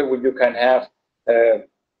railway, where you can have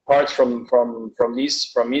parts from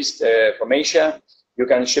Asia. You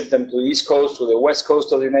can ship them to the East Coast, to the West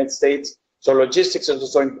Coast of the United States. So logistics is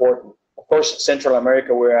also important. Of course, Central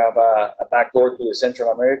America, we have a backdoor to the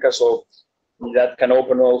Central America, so that can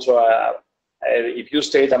open also if you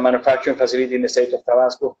stay at a manufacturing facility in the state of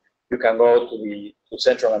Tabasco, you can go to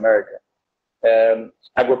Central America.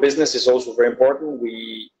 Agribusiness is also very important.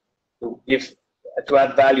 To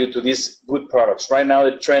add value to these good products. Right now,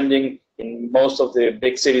 the trending in most of the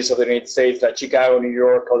big cities of the United States, like Chicago, New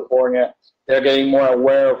York, California, they're getting more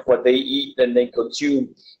aware of what they eat and they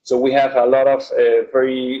consume. So we have a lot of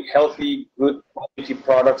very healthy, good quality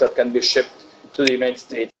products that can be shipped to the United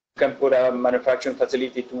States. You can put a manufacturing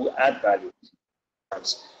facility to add value.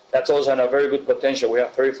 That's also a very good potential. We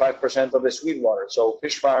have 35% of the Sweetwater. So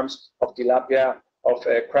fish farms of tilapia, of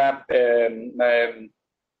crab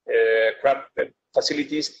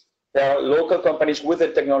facilities. There are local companies with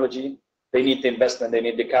the technology. They need the investment. They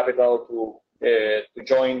need the capital to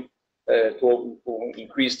join to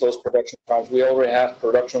increase those production farms. We already have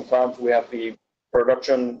production farms. We have the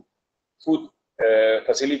production food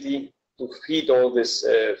facility to feed all this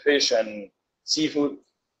fish and seafood.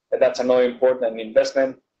 That's another important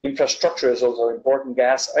investment. Infrastructure is also important.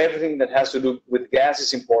 Gas, everything that has to do with gas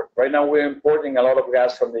is important. Right now, we're importing a lot of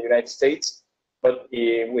gas from the United States, but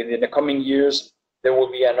within the coming years, there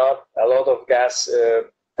will be a lot of gas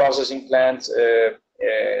processing plants,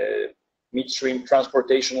 midstream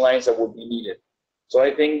transportation lines that will be needed. So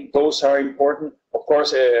I think those are important. Of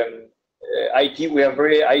course, IT, we have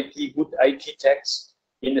very good IT techs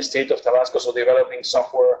in the state of Tabasco, so developing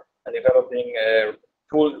software and developing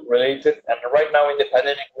tool related. And right now in the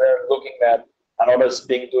pandemic, we're looking at a lot of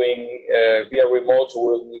things doing via remote, so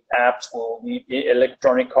we'll need apps, we'll need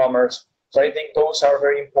electronic commerce. So I think those are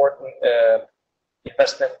very important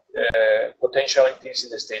investment potentialities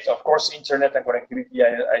in the state. Of course, internet and connectivity,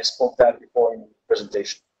 I spoke that before in the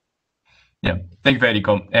presentation. Yeah, thank you,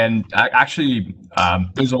 Federico. And actually,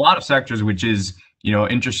 there's a lot of sectors which is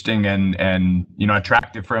interesting and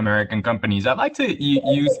attractive for American companies. I'd like to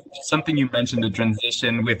use something you mentioned, the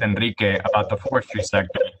transition with Enrique about the forestry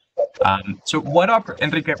sector. So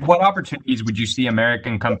Enrique, what opportunities would you see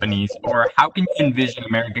American companies, or how can you envision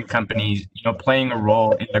American companies, playing a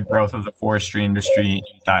role in the growth of the forestry industry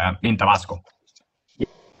in Tabasco?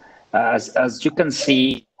 As you can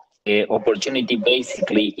see, opportunity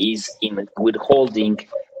basically is in withholding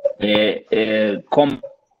companies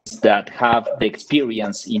that have the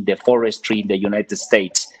experience in the forestry in the United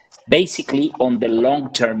States, basically on the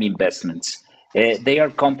long-term investments. They are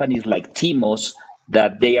companies like Timos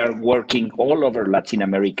that they are working all over Latin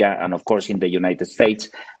America and of course in the United States,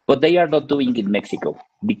 but they are not doing it in Mexico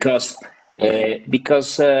because their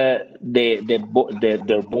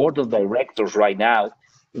board of directors right now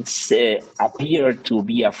appear to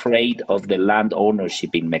be afraid of the land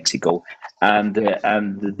ownership in Mexico. And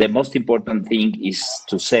the most important thing is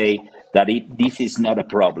to say that this is not a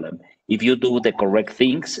problem. If you do the correct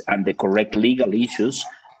things and the correct legal issues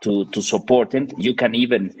to support it, you can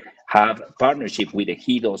even have partnership with the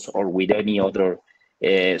ejidos or with any other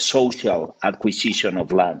social acquisition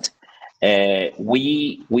of land.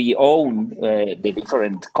 We own, the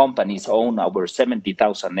different companies own over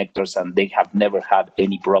 70,000 hectares, and they have never had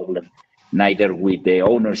any problem, neither with the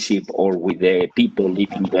ownership or with the people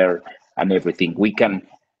living there and everything. We can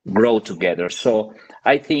grow together. So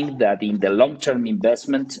I think that in the long-term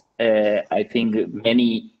investment, I think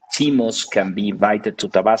many Timos can be invited to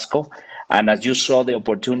Tabasco. And as you saw the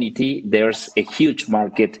opportunity, there's a huge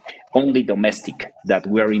market, only domestic, that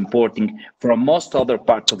we're importing from most other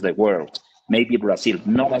parts of the world, maybe Brazil,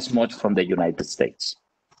 not as much from the United States.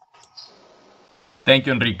 Thank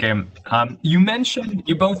you, Enrique.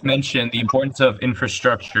 You both mentioned the importance of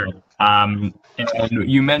infrastructure. And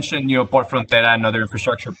you mentioned, Port Frontera and other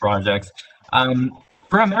infrastructure projects.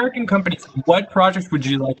 For American companies, what projects would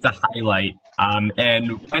you like to highlight? And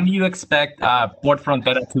when do you expect Port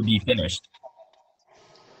Frontera to be finished?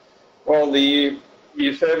 Well,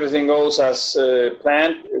 if everything goes as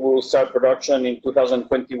planned, we will start production in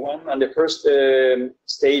 2021, and the first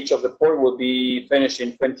stage of the port will be finished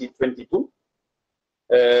in 2022.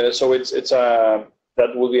 So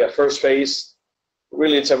that will be a first phase.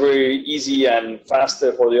 Really, it's a very easy and fast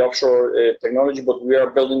for the offshore technology, but we are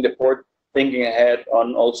building the port thinking ahead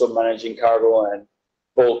on also managing cargo and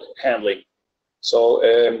bulk handling. So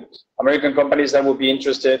American companies that would be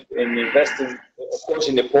interested in investing, of course,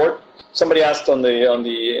 in the port. Somebody asked on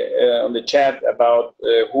the chat about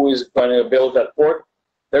who is going to build that port.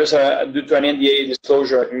 There's due to an NDA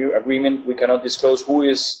disclosure agreement, we cannot disclose who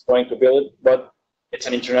is going to build it, but it's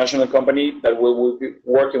an international company that will be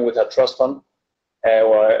working with a trust fund,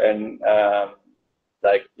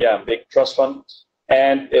 big trust fund.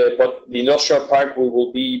 And but the industrial park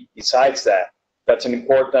will be besides that. That's an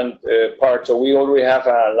important part. So we already have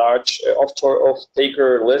a large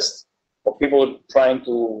off-taker list of people trying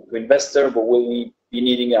to invest there, but we'll be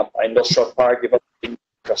needing an industrial park developing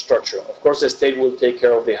infrastructure. Of course, the state will take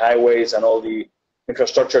care of the highways and all the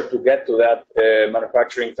infrastructure to get to that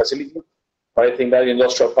manufacturing facility. But I think that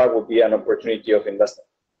industrial park will be an opportunity of investment.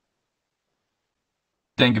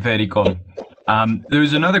 Thank you, Federico.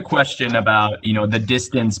 There's another question about, the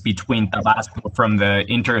distance between Tabasco from the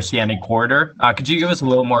interoceanic corridor. Could you give us a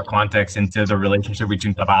little more context into the relationship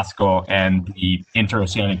between Tabasco and the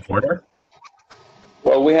interoceanic corridor?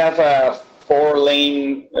 Well, we have a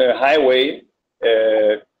 4-lane highway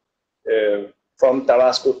from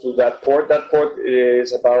Tabasco to that port. That port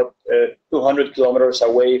is about 200 kilometers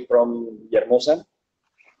away from Hermosa.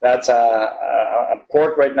 That's a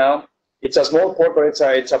port right now. It's a small port, but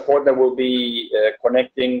it's a port that will be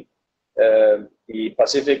connecting the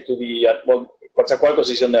Pacific to the, Coatzacoalcos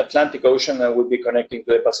is in the Atlantic Ocean and will be connecting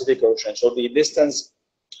to the Pacific Ocean. So the distance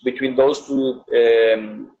between those two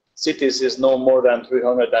cities is no more than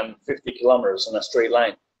 350 kilometers on a straight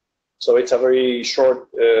line. So it's a very short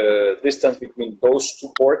distance between those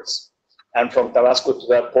two ports. And from Tabasco to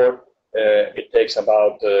that port, it takes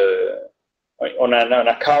about, on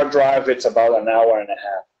a car drive, it's about an hour and a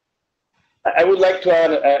half. I would like to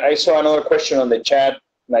add, I saw another question on the chat.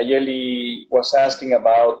 Nayeli was asking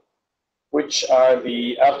about which are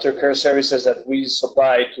the aftercare services that we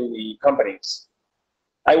supply to the companies.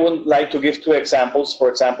 I would like to give 2 examples. For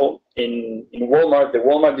example, in Walmart, the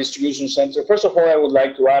Walmart distribution center. First of all, I would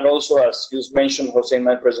like to add also, as you mentioned, Jose, in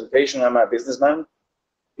my presentation, I'm a businessman.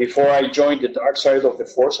 Before I joined the dark side of the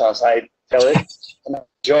force, as I tell it, I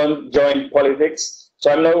joined politics. So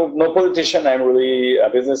I'm no politician, I'm really a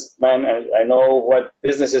businessman, and I know what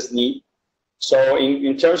businesses need. So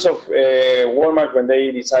in terms of Walmart, when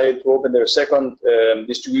they decided to open their second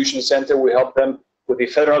distribution center, we helped them with the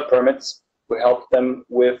federal permits. We helped them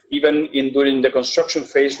with, even during the construction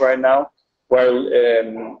phase right now, while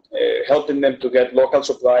helping them to get local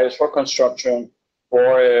suppliers for construction,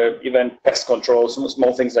 or even pest control, some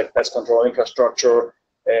small things like pest control infrastructure,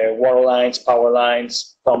 water lines, power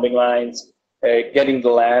lines, plumbing lines, getting the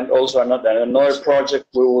land. Also another project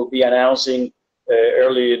we will be announcing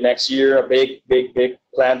early next year, a big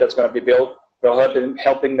plant that's going to be built. We're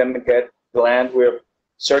helping them get the land. We're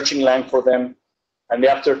searching land for them. And the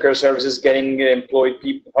aftercare services, getting employed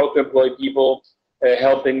people, how to employ people,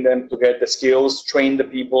 helping them to get the skills, train the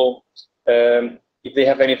people. If they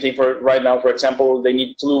have anything for right now, for example, they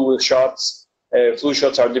need flu shots. Flu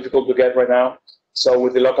shots are difficult to get right now. So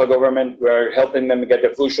with the local government, we're helping them get the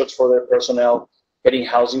flu shots for their personnel, getting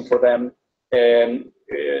housing for them. And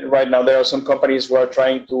right now, there are some companies who are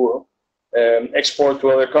trying to export to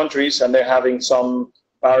other countries, and they're having some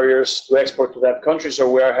barriers to export to that country. So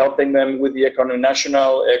we are helping them with the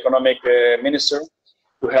national economic minister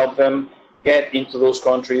to help them get into those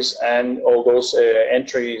countries and all those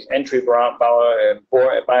entry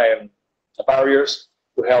barriers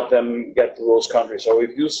to help them get to those countries. So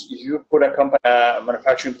if you put a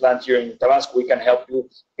manufacturing plant here in Tabasco, we can help you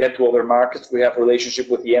get to other markets. We have relationship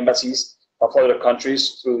with the embassies of other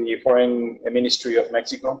countries through the Foreign Ministry of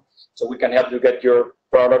Mexico. So we can help you get your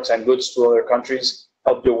products and goods to other countries,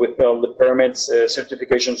 help you with all the permits,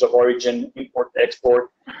 certifications of origin, import, export,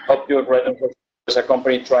 help you as a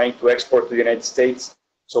company trying to export to the United States.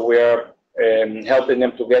 So we are helping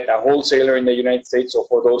them to get a wholesaler in the United States. So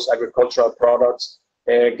for those agricultural products,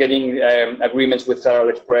 getting agreements with Federal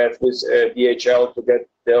Express, with DHL to get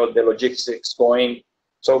the logistics going.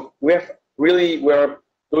 So we are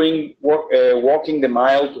doing work, walking the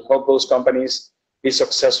mile to help those companies be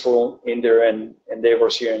successful in their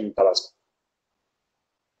endeavors here in Tabasco.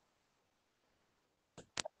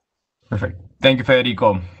 Perfect. Thank you,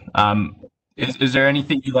 Federico. Is there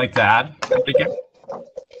anything you'd like to add, Enrique?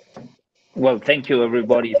 Well, thank you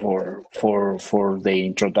everybody for the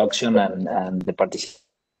introduction and the participation.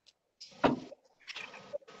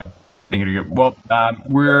 Thank you. Well,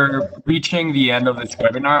 we're reaching the end of this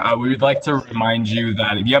webinar. We would like to remind you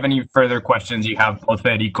that if you have any further questions, you have both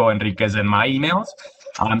Federico, Enriquez, and my emails.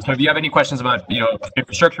 So if you have any questions about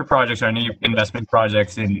infrastructure projects or any investment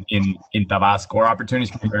projects in Tabasco or opportunities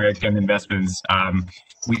for American investments,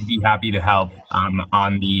 we'd be happy to help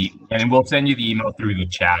and we'll send you the email through the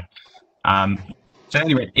chat. So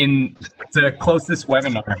anyway, to close this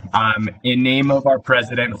webinar, in name of our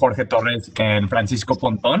president, Jorge Torres and Francisco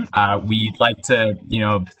Ponton, we'd like to,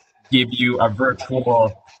 give you a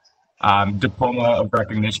virtual diploma of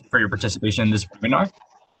recognition for your participation in this webinar.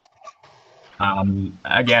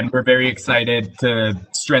 Again, we're very excited to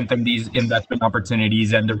strengthen these investment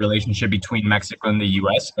opportunities and the relationship between Mexico and the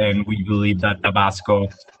U.S. And we believe that Tabasco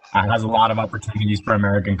has a lot of opportunities for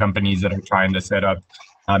American companies that are trying to set up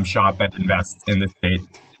shop and invest in the state.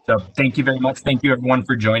 So thank you very much. Thank you everyone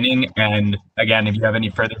for joining. And again, if you have any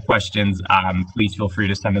further questions, please feel free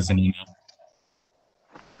to send us an email.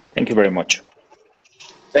 Thank you very much.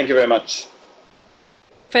 Thank you very much.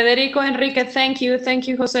 Federico, Enrique, thank you. Thank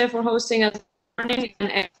you, Jose, for hosting us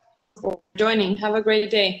and for joining. Have a great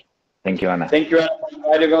day. Thank you, Ana. Thank you,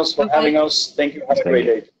 Ana, for having us. Thank you. Have a great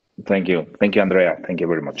day. Thank you. Thank you, Andrea. Thank you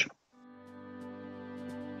very much.